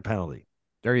 That's your penalty.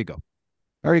 There you go.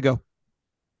 There you go.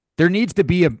 There needs to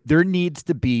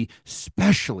be,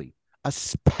 especially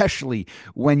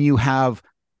when you have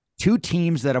two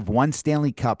teams that have won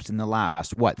Stanley Cups in the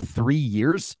last, 3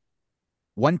 years?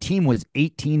 One team was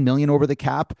 18 million over the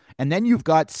cap. And then you've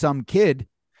got some kid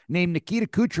named Nikita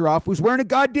Kucherov who's wearing a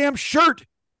goddamn shirt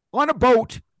on a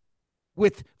boat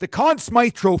with the Conn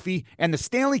Smythe Trophy and the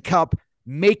Stanley Cup,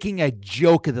 making a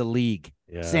joke of the league,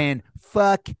 saying,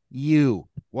 fuck you.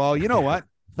 Well, you know what?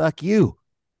 Fuck you.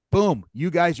 Boom. You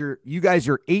guys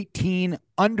are 18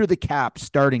 under the cap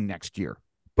starting next year.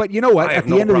 But you know what? At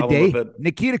the end of the day,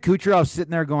 Nikita Kucherov's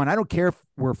sitting there going, I don't care if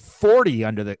we're 40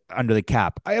 under the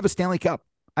cap. I have a Stanley Cup.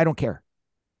 I don't care.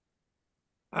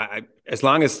 As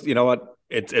long as, you know what,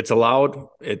 it's allowed.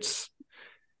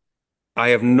 I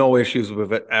have no issues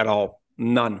with it at all.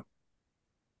 None.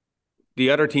 The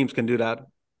other teams can do that.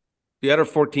 The other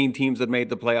 14 teams that made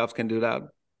the playoffs can do that.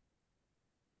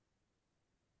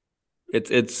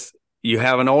 It's you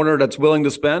have an owner that's willing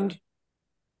to spend.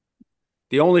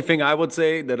 The only thing I would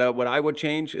say that what I would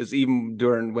change is, even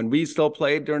during when we still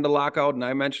played during the lockout, and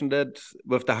I mentioned it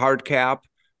with the hard cap,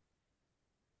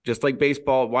 just like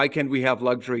baseball, why can't we have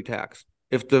luxury tax?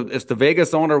 If the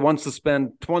Vegas owner wants to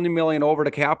spend $20 million over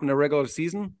the cap in the regular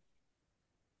season,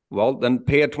 well, then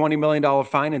pay a $20 million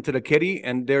fine into the kitty,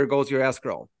 and there goes your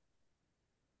escrow.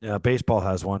 Yeah, baseball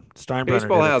has one. Steinbrenner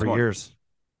did it for years.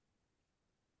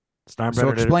 So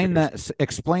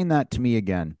explain that to me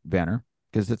again, Vanner,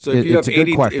 because it's a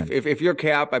good question. If your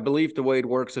cap, I believe the way it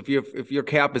works, if your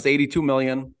cap is 82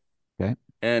 million, okay,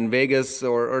 and Vegas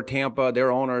or Tampa,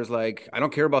 their owner is like, I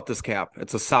don't care about this cap.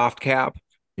 It's a soft cap.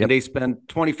 Yep. And they spend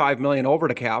 25 million over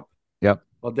the cap. Yep.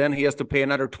 Well, then he has to pay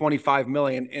another 25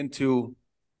 million into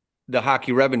the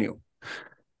hockey revenue.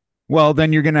 Well,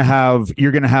 then you're gonna have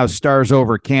Stars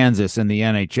over Kansas in the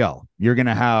NHL. You're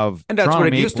gonna have, and that's Toronto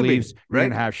what it used to be. Leafs. You're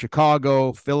gonna have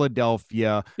Chicago,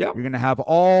 Philadelphia. Yep. You're gonna have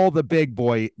all the big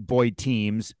boy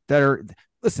teams that are.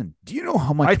 Listen, do you know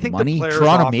how much money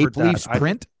Toronto Maple Leafs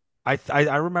print?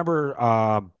 I remember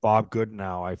Bob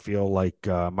Goodenow, I feel like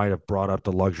might have brought up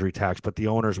the luxury tax, but the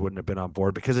owners wouldn't have been on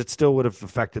board because it still would have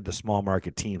affected the small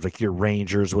market teams. Like your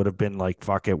Rangers would have been like,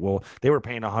 fuck it. Well, they were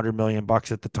paying $100 million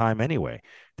at the time anyway.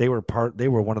 They were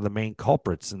one of the main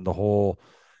culprits in the whole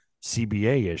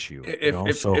CBA issue.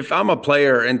 If I'm a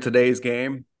player in today's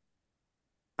game,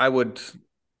 I would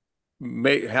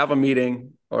have a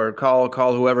meeting or call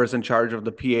whoever's in charge of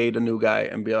the PA, the new guy,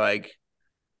 and be like,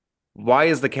 why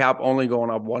is the cap only going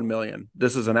up 1 million?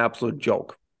 This is an absolute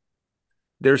joke.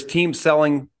 There's teams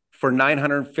selling for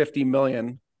 950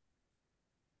 million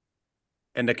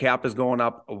and the cap is going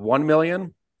up 1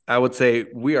 million. I would say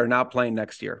we are not playing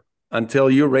next year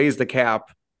until you raise the cap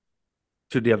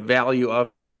to the value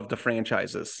of the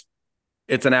franchises.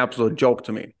 It's an absolute joke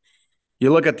to me.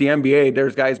 You look at the NBA,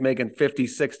 there's guys making 50,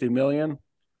 60 million.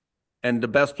 And the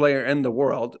best player in the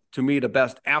world, to me, the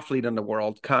best athlete in the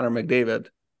world, Connor McDavid,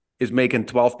 is making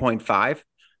 12.5.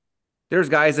 There's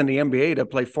guys in the NBA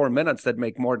that play 4 minutes that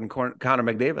make more than Connor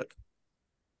McDavid.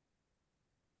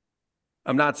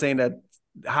 I'm not saying that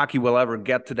hockey will ever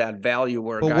get to that value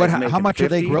where how much 50. Are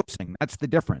they grossing? That's the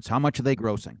difference. How much are they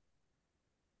grossing?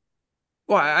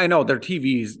 Well, I know their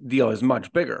TV deal is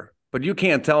much bigger, but you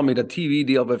can't tell me the TV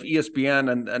deal with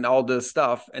ESPN and all this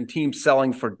stuff and teams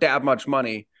selling for that much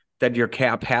money that your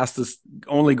cap has to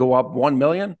only go up 1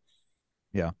 million.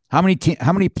 Yeah. How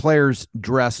many players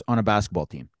dress on a basketball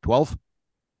team? 12?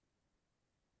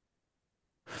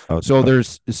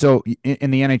 So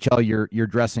in the NHL, you're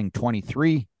dressing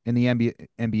 23. in the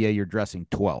NBA, you're dressing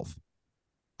 12th.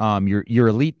 Your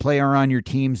elite player on your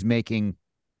team's making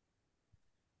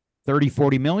 30,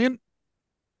 40 million.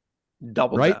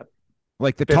 Double right? that.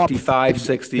 Like the 55,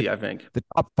 60, I think. The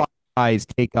top 5 guys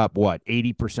take up what,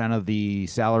 80% of the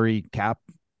salary cap?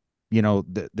 You know,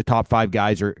 the top 5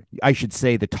 guys are, I should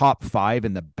say, the top 5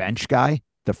 and the bench guy,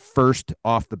 the first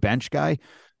off the bench guy,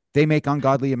 they make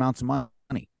ungodly amounts of money.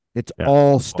 It's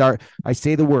all star. I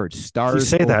say the word stars. You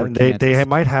say that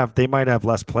they might have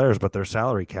less players, but their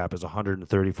salary cap is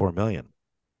 134 million.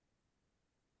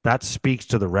 That speaks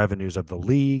to the revenues of the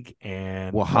league.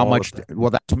 And well, how much? Well,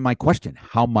 that's my question.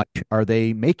 How much are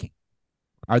they making?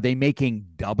 Are they making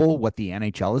double what the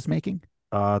NHL is making?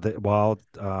 The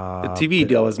TV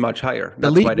deal is much higher.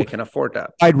 That's why they can afford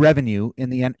that. Revenue in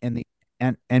the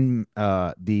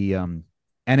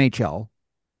NHL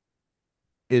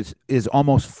is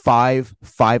almost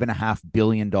 $5.5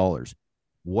 billion.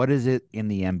 What is it in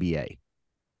the NBA?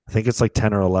 I think it's like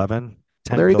 10 or 11.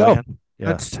 10 there you billion. go.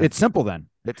 Yeah, it's simple then.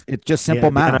 It's just simple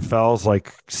math. The NFL's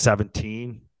like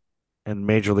 17, and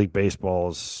Major League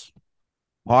Baseball's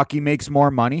hockey makes more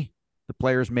money. The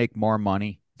players make more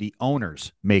money. The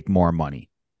owners make more money.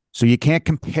 So you can't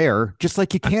compare. Just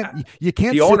like you can't.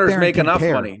 The owners make enough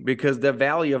money because the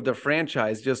value of the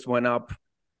franchise just went up.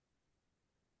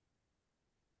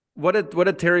 What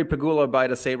did Terry Pegula buy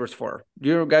the Sabres for? Do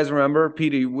you guys remember,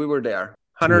 Petey? We were there.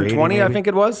 120, I think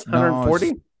it was.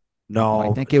 140. No,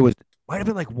 I think it was. Might have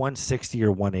been like 160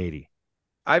 or 180.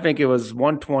 I think it was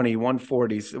 120,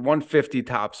 140, 150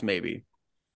 tops, maybe.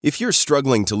 If you're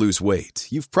struggling to lose weight,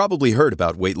 you've probably heard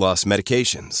about weight loss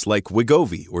medications like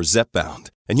Wegovy or Zepbound,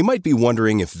 and you might be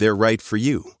wondering if they're right for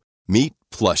you. Meet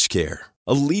PlushCare,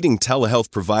 a leading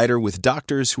telehealth provider with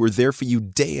doctors who are there for you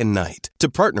day and night to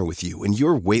partner with you in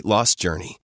your weight loss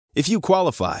journey. If you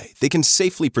qualify, they can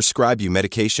safely prescribe you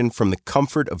medication from the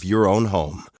comfort of your own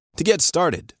home. To get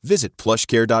started, visit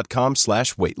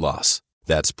plushcare.com/weightloss.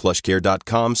 That's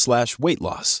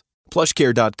plushcare.com/weightloss.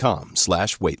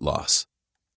 plushcare.com/weightloss.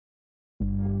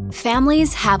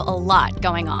 Families have a lot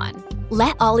going on.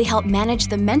 Let Ollie help manage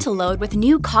the mental load with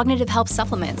new cognitive help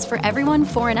supplements for everyone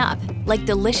 4 and up, like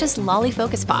delicious Lolly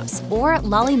Focus Pops or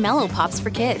Lolly Mellow Pops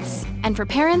for kids. And for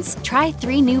parents, try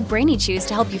 3 new Brainy Chews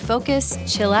to help you focus,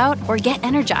 chill out, or get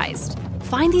energized.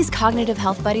 Find these cognitive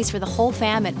health buddies for the whole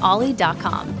fam at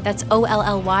ollie.com. That's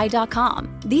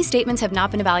OLLY.com. These statements have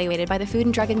not been evaluated by the Food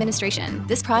and Drug Administration.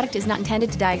 This product is not intended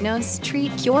to diagnose,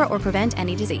 treat, cure, or prevent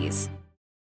any disease.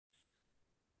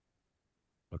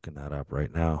 Looking that up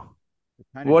right now.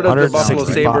 What are the Buffalo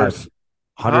Sabres?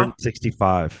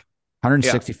 165.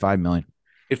 165 million.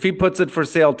 If he puts it for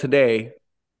sale today,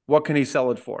 what can he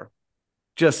sell it for?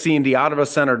 Just seeing the Ottawa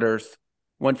Senators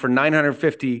went for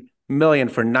 $950 million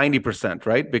for 90%,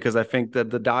 right? Because I think that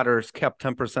the Dodgers kept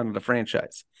 10% of the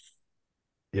franchise.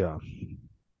 Yeah.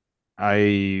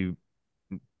 I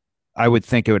would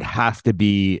think it would have to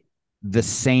be the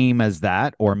same as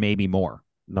that or maybe more.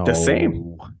 No. The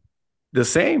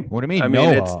same. What do you mean? I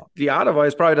mean, the Ottawa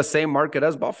is probably the same market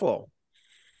as Buffalo.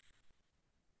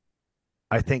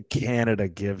 I think Canada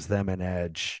gives them an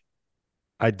edge.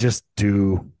 I just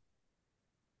do.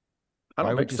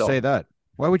 Why would you say that?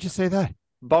 Why would you say that?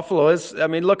 Buffalo is, I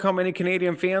mean, look how many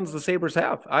Canadian fans the Sabres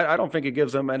have. I don't think it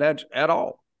gives them an edge at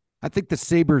all. I think the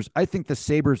Sabres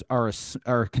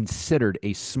are considered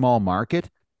a small market,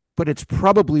 but it's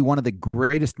probably one of the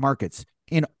greatest markets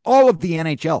in all of the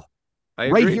NHL.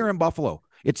 Right here in Buffalo.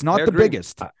 It's not the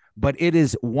biggest, but it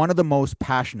is one of the most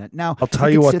passionate. Now, I'll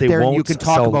tell you what they won't. You can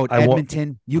talk about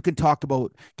Edmonton. You can talk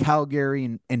about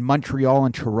Calgary and Montreal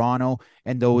and Toronto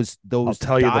and those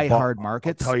diehard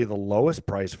markets. I'll tell you the lowest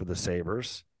price for the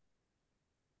Sabres,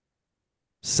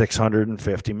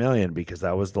 $650 million, because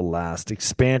that was the last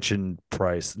expansion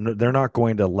price. They're not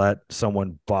going to let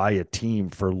someone buy a team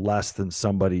for less than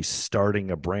somebody starting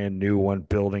a brand new one,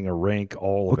 building a rink,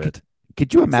 all of it.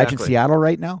 Could you imagine Seattle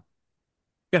right now?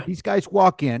 Yeah. These guys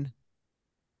walk in,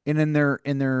 and in their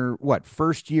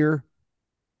first year,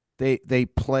 they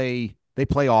play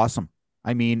awesome.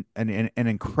 I mean, an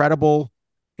incredible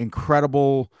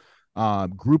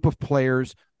group of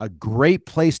players, a great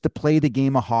place to play the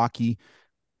game of hockey.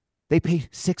 They pay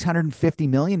 $650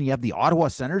 million. You have the Ottawa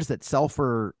Senators that sell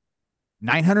for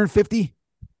 $950.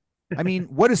 I mean,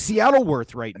 what is Seattle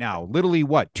worth right now? Literally,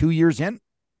 2 years in?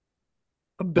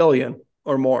 $1 billion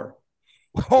or more.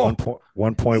 Oh,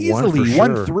 1.1 easily, for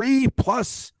sure. 1.3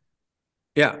 plus.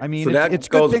 Yeah, I mean, so it's a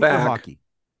good thing for hockey.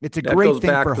 It's a great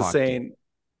thing for hockey. Saying,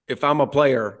 if I'm a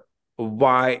player,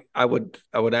 why I would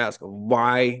ask,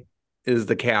 why is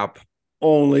the cap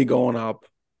only going up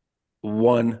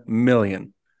 $1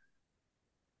 million?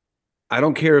 I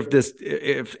don't care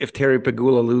if Terry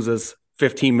Pegula loses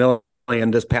 15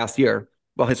 million this past year.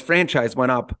 Well, his franchise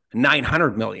went up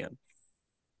 900 million.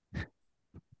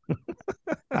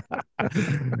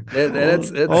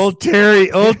 It's old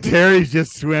Terry's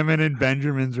just swimming in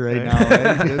Benjamins right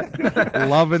now. Just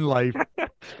loving life.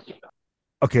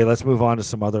 Okay, let's move on to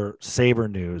some other Sabre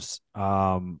news.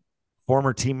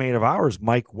 Former teammate of ours,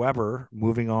 Mike Weber,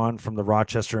 moving on from the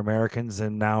Rochester Americans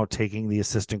and now taking the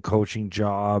assistant coaching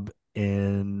job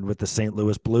with the St.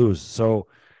 Louis Blues. So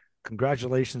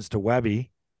congratulations to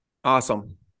Webby.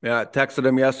 Awesome. Yeah, I texted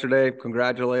him yesterday,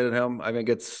 congratulated him. I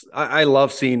think I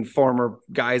love seeing former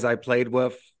guys I played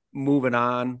with moving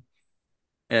on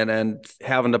and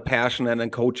having the passion and then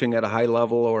coaching at a high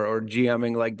level or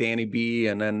GMing like Danny B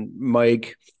and then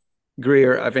Mike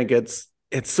Greer. I think it's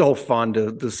so fun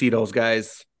to see those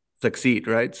guys succeed,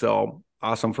 right? So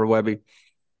awesome for Webby.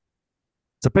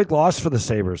 It's a big loss for the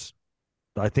Sabres.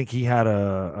 I think he had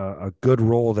a good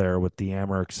role there with the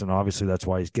Amerks, and obviously that's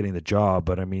why he's getting the job.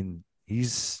 But I mean,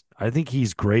 I think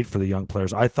he's great for the young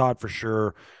players. I thought for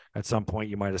sure at some point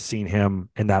you might have seen him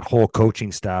and that whole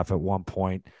coaching staff at one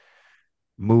point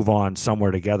move on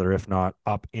somewhere together, if not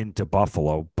up into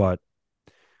Buffalo. But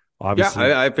obviously,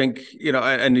 yeah, I think,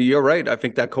 and you're right. I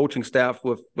think that coaching staff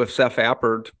with Seth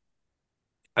Appert,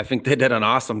 I think they did an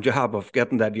awesome job of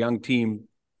getting that young team,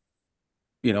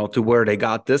 to where they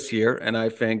got this year. And I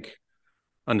think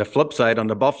on the flip side, on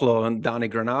the Buffalo and Donnie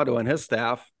Granado and his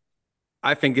staff,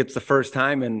 I think it's the first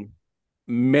time in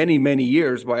many, many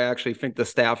years where I actually think the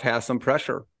staff has some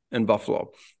pressure in Buffalo.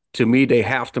 To me, they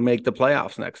have to make the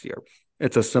playoffs next year.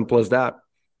 It's as simple as that.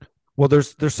 Well,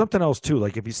 there's something else too.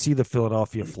 Like if you see the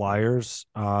Philadelphia Flyers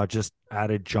just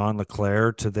added John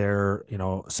LeClair to their,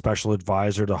 special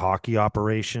advisor to hockey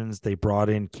operations. They brought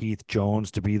in Keith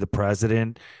Jones to be the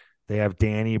president. They have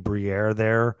Danny Briere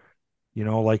there.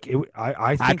 I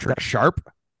think Patrick Sharp.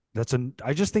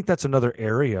 I just think that's another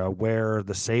area where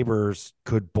the Sabres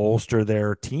could bolster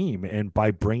their team, and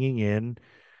by bringing in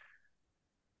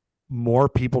more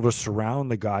people to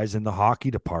surround the guys in the hockey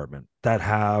department that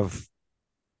have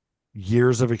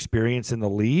years of experience in the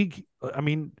league. I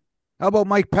mean, how about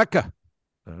Mike Pekka?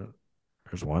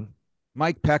 There's one.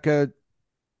 Mike Pekka,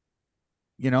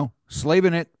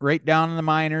 slaving it right down in the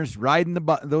minors, riding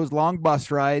those long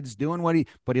bus rides, doing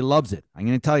but he loves it. I'm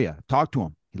going to tell you, talk to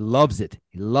him. He loves it.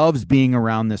 He loves being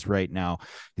around this right now.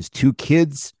 His two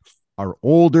kids are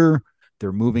older.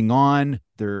 They're moving on.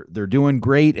 They're doing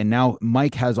great. And now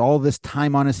Mike has all this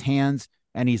time on his hands,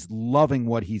 and he's loving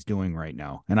what he's doing right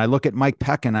now. And I look at Mike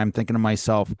Peck and I'm thinking to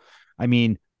myself, I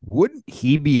mean, wouldn't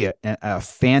he be a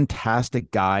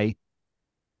fantastic guy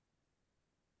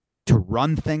to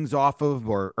run things off of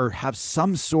or have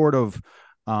some sort of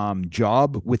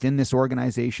job within this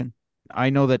organization? I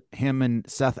know that him and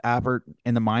Seth Appert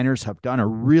in the minors have done a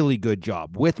really good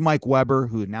job with Mike Weber,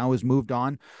 who now has moved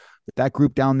on. But that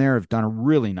group down there have done a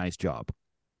really nice job.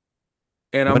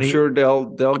 And I'm sure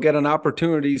they'll get an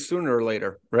opportunity sooner or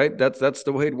later, right? That's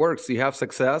the way it works. You have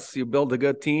success, you build a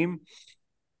good team,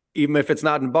 even if it's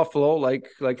not in Buffalo,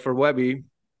 like for Webby,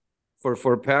 for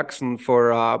Pex and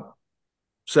for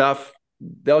Seth,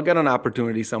 they'll get an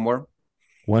opportunity somewhere.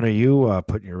 When are you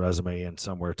putting your resume in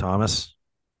somewhere, Thomas?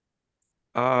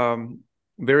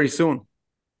 Very soon.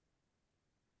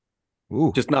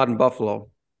 Ooh. Just not in Buffalo.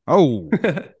 Oh.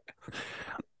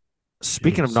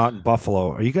 Speaking of not in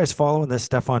Buffalo, are you guys following this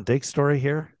Stefan Diggs story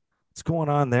here? What's going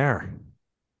on there?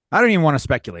 I don't even want to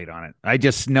speculate on it. I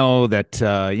just know that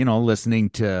listening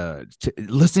to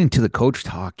the coach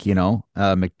talk,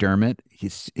 McDermott,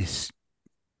 he's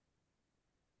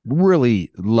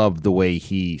really loved the way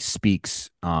he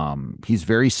speaks. He's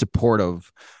very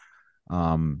supportive.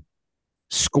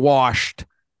 Squashed,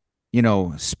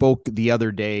 spoke the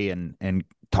other day and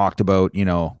talked about,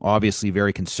 obviously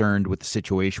very concerned with the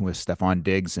situation with Stefan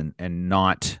Diggs and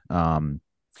not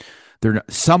they're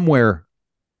somewhere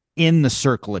in the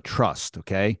circle of trust.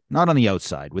 Okay. Not on the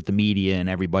outside with the media and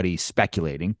everybody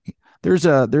speculating. There's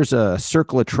a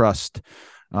circle of trust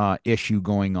issue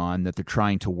going on that they're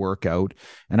trying to work out.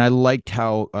 And I liked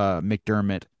how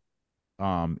McDermott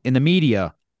in the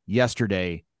media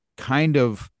yesterday kind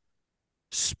of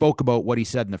spoke about what he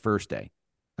said in the first day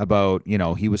about,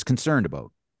 he was concerned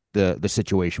about the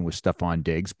situation with Stefan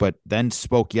Diggs, but then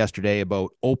spoke yesterday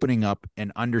about opening up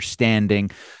and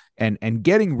understanding and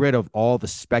getting rid of all the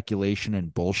speculation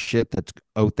and bullshit that's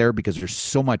out there, because there's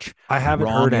so much I haven't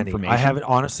wrong heard any. information.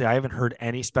 I haven't heard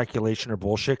any speculation or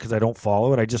bullshit because I don't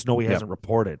follow it. I just know he hasn't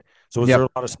reported. So is there a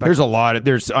lot of speculation? There's a lot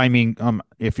of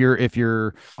if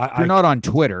you're not on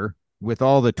Twitter with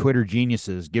all the Twitter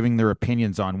geniuses giving their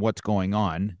opinions on what's going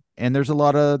on, And there's a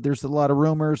lot of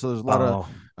rumors. There's a lot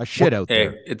of shit out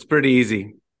there. It's pretty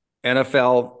easy.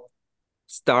 NFL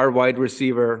star wide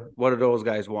receiver. What do those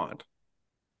guys want?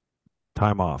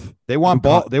 Time off. They want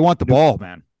ball. They want the ball,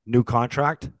 man. New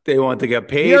contract. They want to get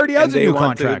paid. He already has a new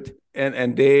contract.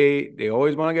 And they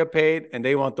always want to get paid, and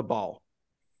they want the ball.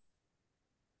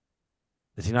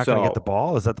 Is he not going to get the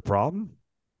ball? Is that the problem?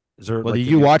 Is there? Well, did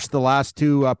you watch the last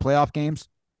two playoff games?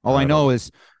 All I know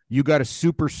is you got a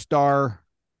superstar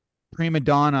prima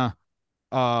donna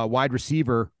wide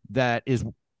receiver that is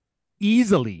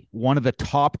easily one of the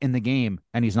top in the game,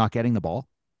 and he's not getting the ball.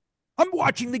 I'm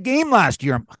watching the game last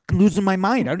year. I'm losing my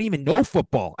mind. I don't even know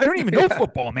football.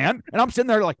 Football, man. And I'm sitting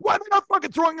there like, why are they not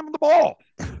fucking throwing him the ball?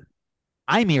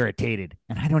 I'm irritated,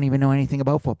 and I don't even know anything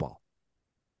about football.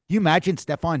 You imagine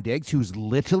Stephon Diggs, who's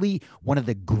literally one of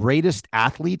the greatest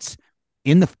athletes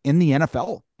in the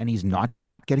NFL, and he's not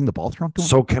getting the ball thrown to him?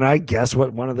 So can I guess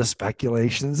what one of the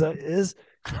speculations is?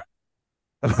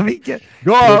 Let me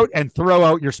go out and throw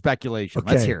out your speculation.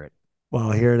 Okay. Let's hear it.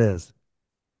 Well, here it is.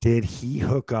 Did he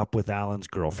hook up with Alan's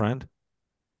girlfriend?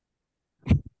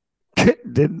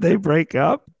 Didn't they break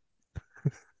up?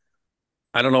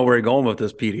 I don't know where you're going with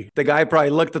this, Petey. The guy probably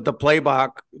looked at the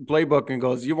playbook and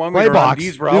goes, "You want me to run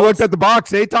these routes?" You looked at the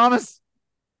box, Thomas?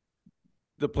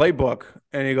 The playbook,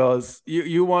 and he goes,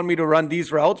 "You want me to run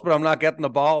these routes, but I'm not getting the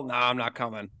ball? No, I'm not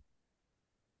coming."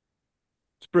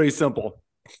 It's pretty simple.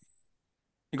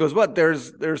 He goes, "What?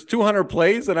 There's 200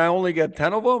 plays, and I only get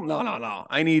 10 of them? No.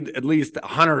 I need at least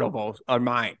 100 of those on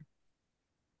mine."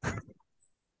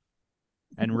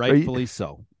 And rightfully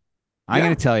so. I'm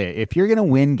going to tell you, if you're going to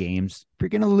win games, if you're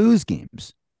going to lose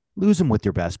games, lose them with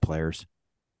your best players.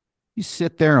 You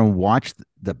sit there and watch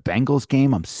the Bengals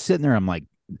game. I'm sitting there. I'm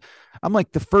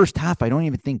like the first half, I don't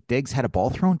even think Diggs had a ball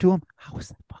thrown to him. How is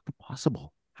that fucking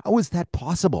possible? How is that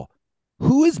possible?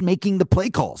 Who is making the play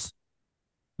calls?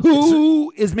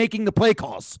 Who is making the play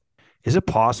calls? Is it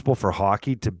possible for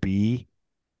hockey to be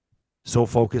so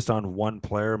focused on one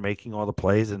player making all the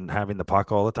plays and having the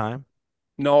puck all the time?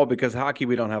 No, because hockey,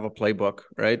 we don't have a playbook,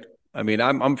 right? I mean,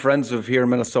 I'm friends with here in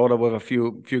Minnesota with a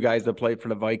few guys that played for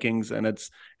the Vikings, and it's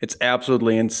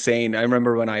absolutely insane. I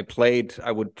remember when I played,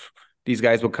 these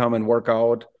guys would come and work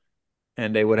out,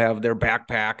 and they would have their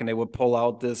backpack, and they would pull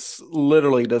out this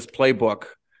playbook.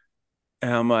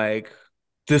 And I'm like,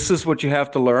 "This is what you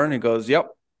have to learn?" He goes, "Yep,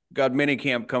 got mini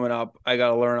camp coming up. I got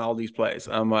to learn all these plays."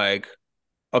 I'm like,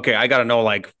 "Okay, I got to know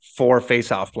like 4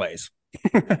 face-off plays."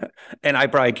 And I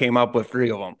probably came up with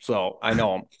 3 of them, so I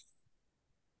know them.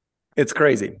 It's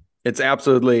crazy. It's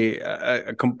absolutely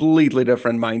a completely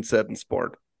different mindset in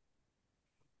sport.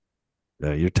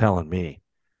 You're telling me.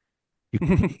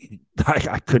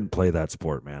 I couldn't play that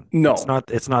sport, man. No.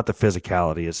 It's not the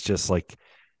physicality. It's just like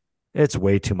it's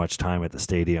way too much time at the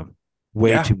stadium.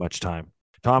 Way too much time.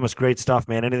 Thomas, great stuff,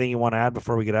 man. Anything you want to add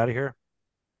before we get out of here?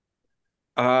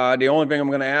 The only thing I'm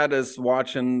going to add is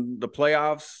watching the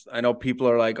playoffs. I know people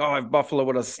are like, "Oh, if Buffalo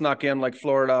would have snuck in like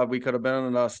Florida, we could have been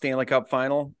in a Stanley Cup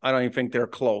final." I don't even think they're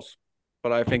close,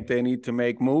 but I think they need to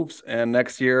make moves. And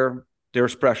next year,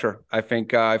 there's pressure. I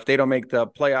think if they don't make the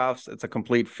playoffs, it's a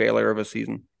complete failure of a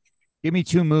season. Give me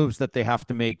 2 moves that they have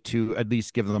to make to at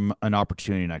least give them an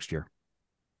opportunity next year.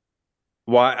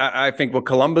 Well, I think what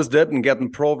Columbus did in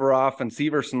getting Provorov and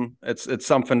Severson, it's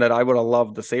something that I would have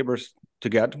loved the Sabres to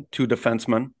get, 2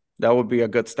 defensemen. That would be a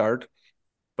good start.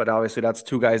 But obviously that's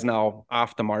 2 guys now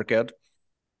off the market.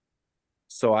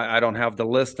 So I don't have the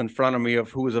list in front of me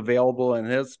of who is available in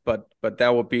his, but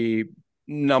that would be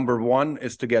number 1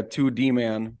 is to get 2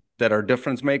 D-man that are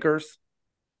difference makers.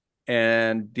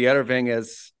 And the other thing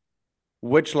is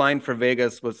which line for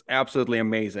Vegas was absolutely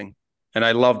amazing. And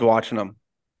I loved watching them.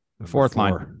 The 4th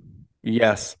line.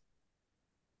 Yes.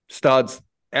 Studs,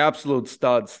 absolute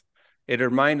studs. It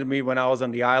reminded me when I was on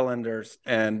the Islanders,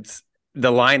 and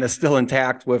the line is still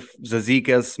intact with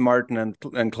Zizekas, Martin,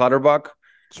 and Clutterbuck.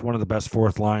 It's one of the best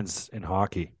 4th lines in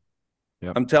hockey.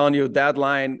 Yep. I'm telling you, that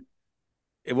line,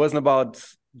 it wasn't about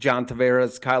John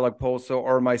Tavares, Kyle Okposo,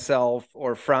 or myself,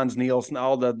 or Franz Nielsen,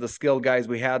 all the skilled guys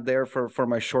we had there for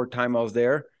my short time I was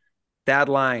there. That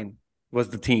line was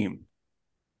the team.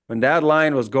 When that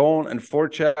line was going and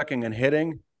forechecking and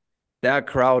hitting, that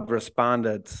crowd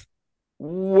responded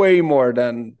way more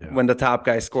than when the top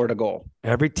guy scored a goal.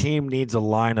 Every team needs a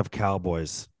line of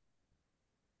Cowboys.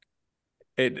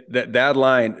 That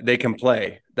line, they can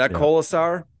play. That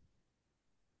Colasar,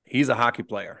 he's a hockey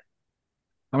player.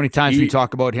 How many times have you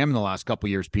talk about him in the last couple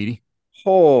of years, Petey?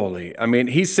 Holy. I mean,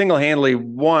 he single-handedly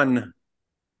won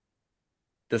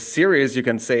the series, you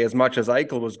can say, as much as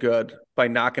Eichel was good by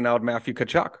knocking out Matthew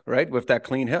Tkachuk, right? With that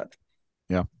clean hit.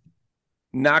 Yeah.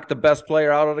 knocked the best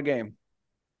player out of the game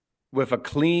with a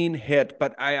clean hit.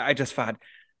 But I just thought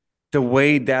the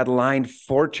way that line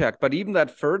forecheck, but even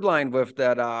that third line with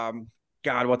that,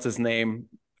 God, what's his name?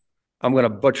 I'm going to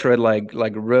butcher it like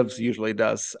Rivs usually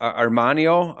does.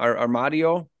 Armadio.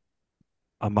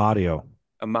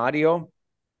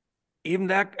 Even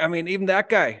that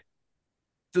guy,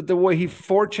 the way he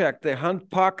forechecked, the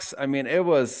hunt pucks. I mean,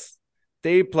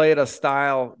 they played a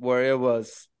style where it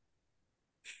was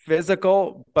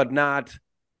physical, but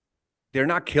they're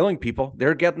not killing people.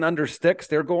 They're getting under sticks.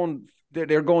 They're going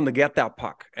to get that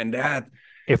puck. And that,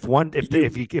 if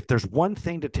there's one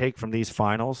thing to take from these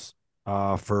finals,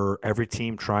 for every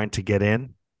team trying to get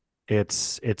in,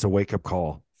 it's a wake-up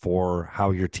call for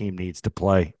how your team needs to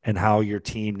play and how your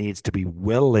team needs to be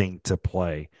willing to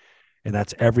play. And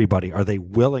that's everybody. Are they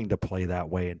willing to play that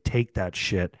way and take that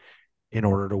shit in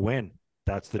order to win?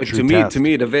 That's the true test. To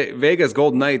me, the Vegas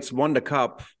Golden Knights won the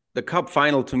cup. The cup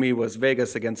final to me was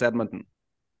Vegas against Edmonton.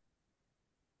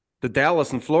 The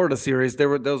Dallas and Florida series,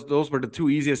 those were the two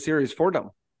easiest series for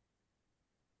them.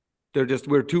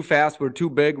 We're too fast, we're too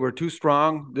big, we're too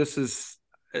strong. This is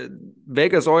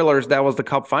Vegas Oilers. That was the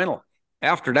cup final.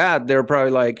 After that, they're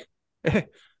probably like, hey,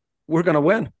 we're going to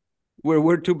win.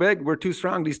 We're too big, we're too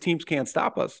strong. These teams can't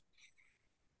stop us.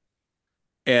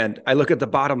 And I look at the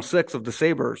bottom six of the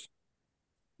Sabres.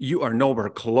 You are nowhere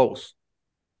close.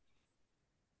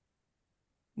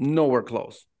 Nowhere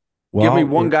close. Well, give me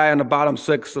one guy on the bottom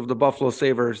six of the Buffalo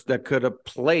Sabres that could have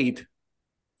played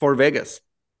for Vegas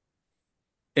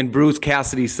in Bruce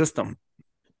Cassidy's system.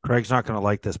 Craig's not going to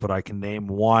like this, but I can name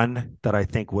one that I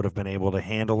think would have been able to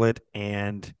handle it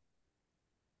and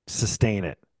sustain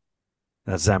it.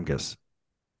 That's Zemgus.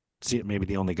 See, maybe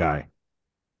the only guy.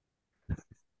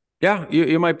 Yeah,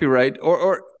 you might be right.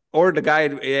 Or the guy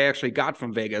he actually got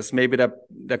from Vegas, maybe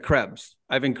the Krebs.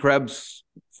 I think Krebs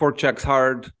forechecks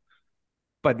hard,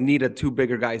 but needed two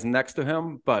bigger guys next to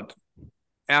him. But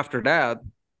after that,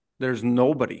 there's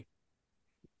nobody.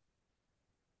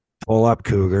 Pull up,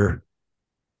 Cougar.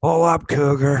 Pull up,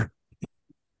 Cougar.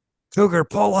 Cougar,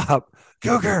 pull up.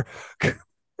 Cougar.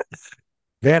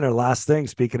 Vanner, last thing,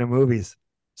 speaking of movies.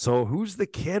 So who's the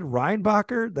kid,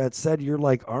 Reinbacher, that said you're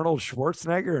like Arnold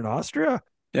Schwarzenegger in Austria?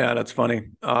 Yeah, that's funny.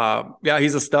 Yeah,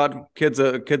 he's a stud. Kid's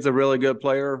a really good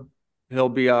player. He'll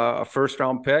be a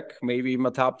first-round pick, maybe even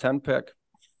a top 10 pick.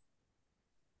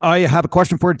 I have a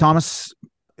question for you, Thomas.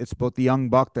 It's about the young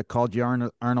buck that called you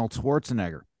Arnold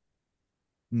Schwarzenegger.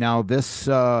 Now, this,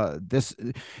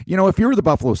 if you were the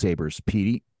Buffalo Sabres,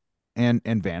 Petey and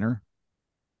Vanner,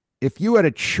 if you had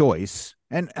a choice,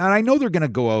 and I know they're going to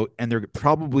go out and they're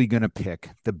probably going to pick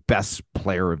the best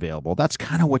player available. That's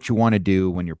kind of what you want to do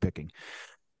when you're picking.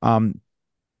 But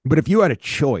if you had a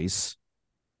choice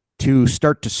to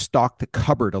start to stock the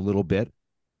cupboard a little bit,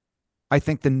 I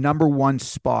think the number one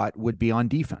spot would be on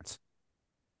defense.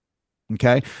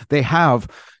 Okay. They have,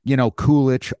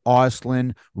 Kulich,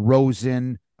 Ostlund,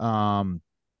 Rosen,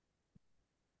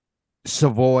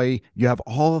 Savoy. You have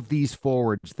all of these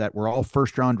forwards that were all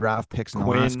first round draft picks in the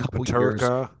last couple years.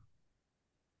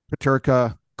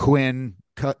 Peterka, Quinn,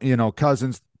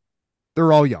 Cousins.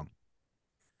 They're all young.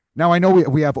 Now, I know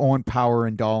we have Owen Power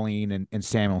and Dahlin and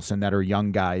Samuelson that are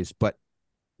young guys, but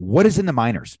what is in the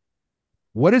minors?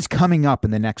 What is coming up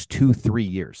in the next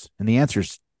 2-3 years? And the answer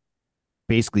is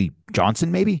basically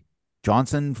Johnson, maybe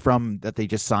Johnson from that they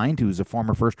just signed, who's a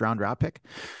former first-round draft pick.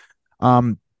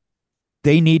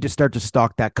 They need to start to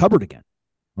stock that cupboard again.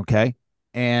 Okay.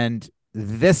 And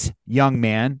this young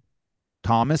man,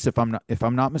 Thomas, if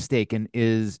I'm not mistaken,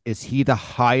 is he the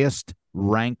highest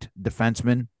ranked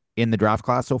defenseman in the draft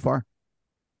class so far?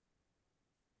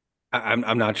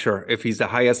 I'm not sure if he's the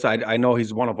highest. I know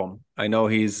he's one of them. I know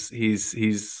he's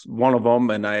one of them.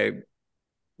 And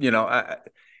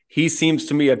he seems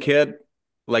to me a kid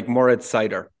like Moritz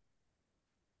Seider.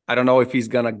 I don't know if he's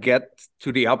going to get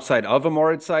to the upside of a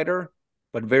Moritz Seider,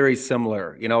 but very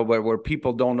similar, where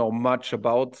people don't know much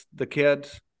about the kid.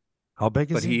 How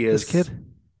big is this kid?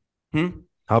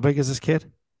 How big is this kid?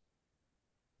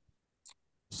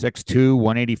 6'2",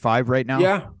 185 right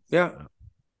now. Yeah.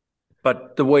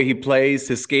 But the way he plays,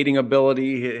 his skating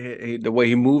ability, the way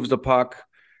he moves the puck,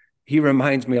 he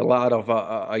reminds me a lot of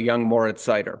a young Moritz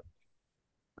Seider.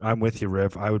 I'm with you,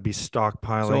 Riv. I would be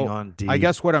stockpiling on D. I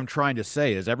guess what I'm trying to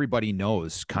say is everybody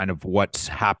knows kind of what's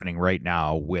happening right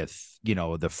now with,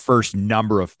 the first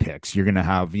number of picks. You're going to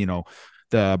have,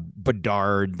 the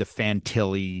Bedard, the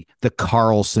Fantilli, the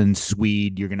Carlson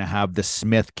Swede. You're going to have the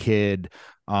Smith kid,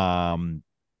 the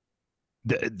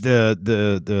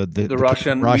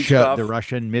Russian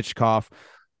Michkov,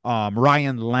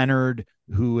 Ryan Leonard,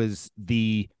 who is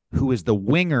the who is the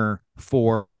winger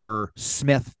for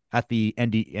Smith at the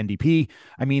NDP.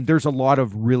 I mean, there's a lot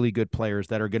of really good players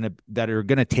that are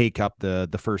gonna take up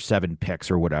the first 7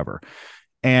 picks or whatever.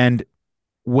 And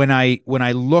when I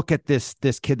look at this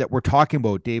kid that we're talking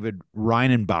about, David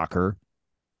Reinenbacher,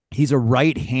 he's a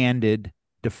right-handed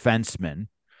defenseman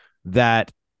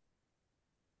that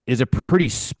is a pretty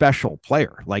special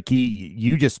player. Like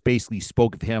you just basically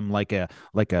spoke of him like a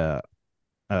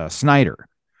Snyder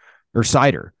or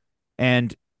Sider.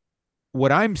 And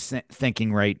what I'm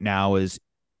thinking right now is,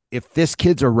 if this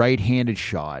kid's a right-handed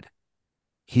shot,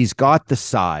 he's got the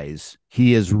size,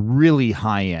 he is really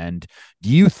high end. Do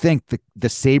you think the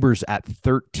Sabres at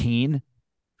 13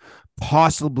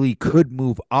 possibly could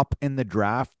move up in the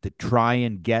draft to try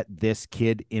and get this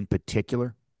kid in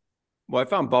particular? Well,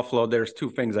 if I'm Buffalo, there's 2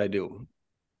 things I do.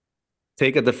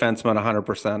 Take a defenseman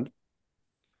 100%,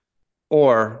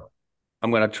 or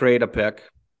I'm going to trade a pick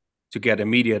to get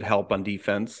immediate help on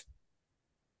defense.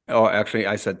 Oh, actually,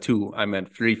 I said 2. I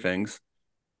meant 3 things.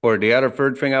 Or the other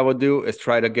third thing I would do is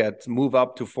try to move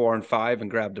up to 4 and 5 and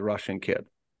grab the Russian kid.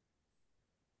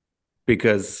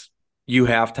 Because you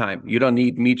have time. You don't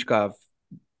need Michkov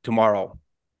tomorrow.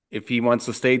 If he wants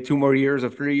to stay 2 more years or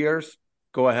 3 years,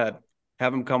 go ahead.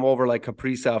 Have him come over like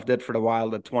Kaprizov did for the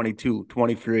Wild at 22,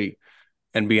 23,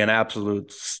 and be an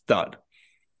absolute stud.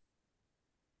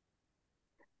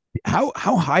 How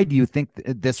high do you think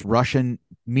this Russian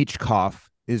Michkov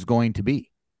is going to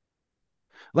be?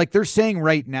 Like, they're saying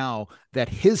right now that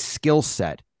his skill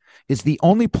set is the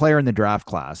only player in the draft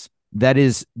class that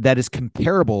is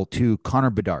comparable to Connor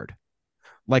Bedard.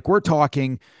 Like, we're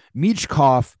talking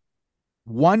Michkov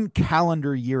 1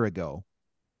 calendar year ago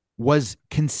was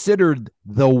considered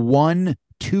the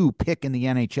 1-2 pick in the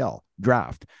NHL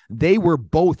draft. They were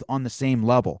both on the same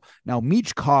level. Now,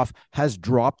 Michkov has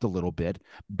dropped a little bit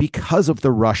because of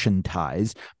the Russian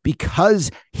ties, because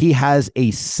he has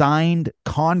a signed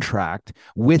contract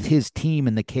with his team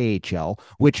in the KHL,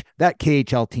 which that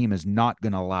KHL team is not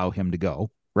going to allow him to go,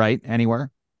 right,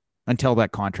 anywhere until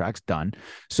that contract's done.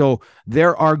 So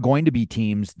there are going to be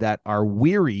teams that are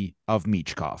weary of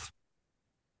Michkov.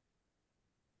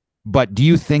 But do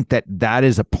you think that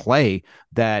is a play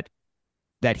that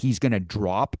he's going to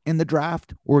drop in the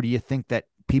draft, or do you think that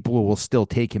people will still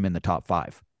take him in the top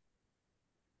 5?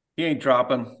 He ain't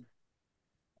dropping.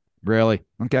 Really?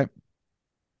 Okay.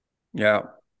 Yeah.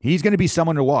 He's going to be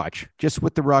someone to watch, just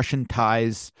with the Russian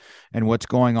ties and what's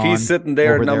going on. He's sitting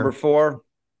there at number 4.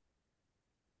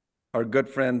 Our good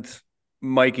friend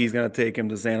Mikey's going to take him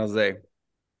to San Jose.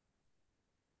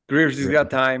 Greer's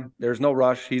got time. There's no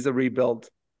rush. He's a rebuild.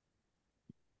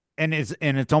 And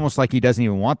it's almost like he doesn't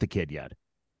even want the kid yet.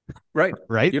 Right.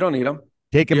 Right. You don't need him.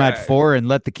 Take him at 4 and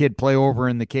let the kid play over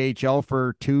in the KHL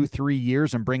for 2-3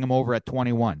 years and bring him over at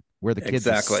 21, where the kid's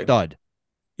a stud.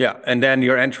 Yeah. And then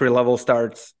your entry level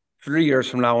starts 3 years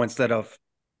from now instead of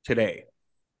today.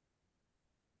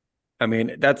 I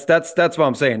mean, that's what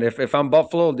I'm saying. If I'm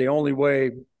Buffalo, the only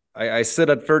way I sit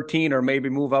at 13 or maybe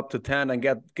move up to 10 and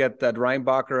get that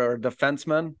Reinbacher or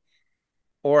defenseman,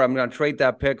 or I'm going to trade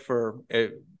that pick for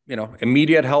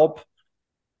immediate help,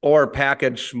 or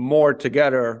package more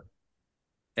together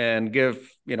and give,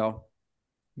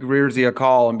 Greersy a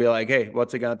call and be like, hey,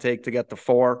 what's it going to take to get the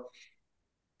 4?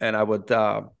 And I would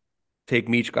take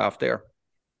Michkov there.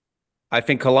 I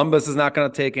think Columbus is not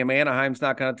going to take him. Anaheim's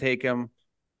not going to take him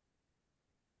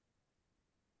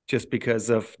just because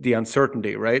of the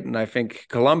uncertainty, right? And I think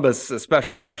Columbus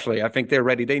especially, I think they're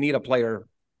ready. They need a player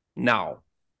now.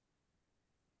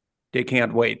 They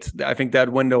can't wait. I think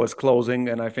that window is closing,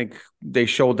 and I think they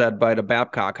showed that by the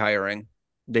Babcock hiring.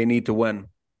 They need to win.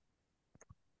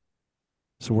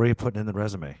 So where are you putting in the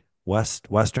resume?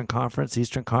 Western Conference,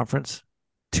 Eastern Conference?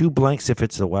 2 blanks if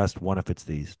it's the West, 1 if it's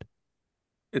the East.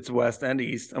 It's West and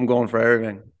East. I'm going for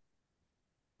everything.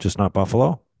 Just not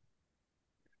Buffalo?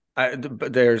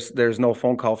 But there's no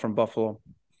phone call from Buffalo.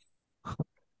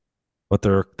 But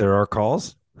there are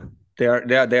calls? They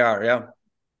are, yeah.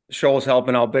 Show's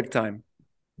helping out big time.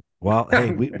 Well,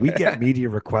 hey, we get media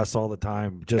requests all the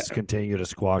time. Just continue to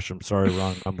squash them. Sorry,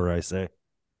 wrong number, I say.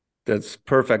 That's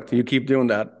perfect. You keep doing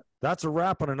that. That's a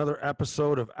wrap on another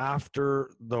episode of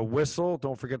After the Whistle.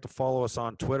 Don't forget to follow us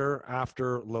on Twitter,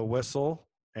 After the Whistle,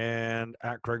 and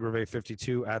at Craig Rivet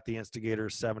 52, at the Instigator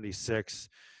 76.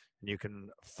 And you can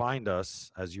find us,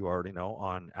 as you already know,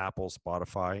 on Apple,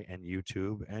 Spotify, and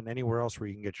YouTube, and anywhere else where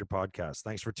you can get your podcasts.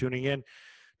 Thanks for tuning in.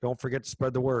 Don't forget to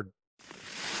spread the word.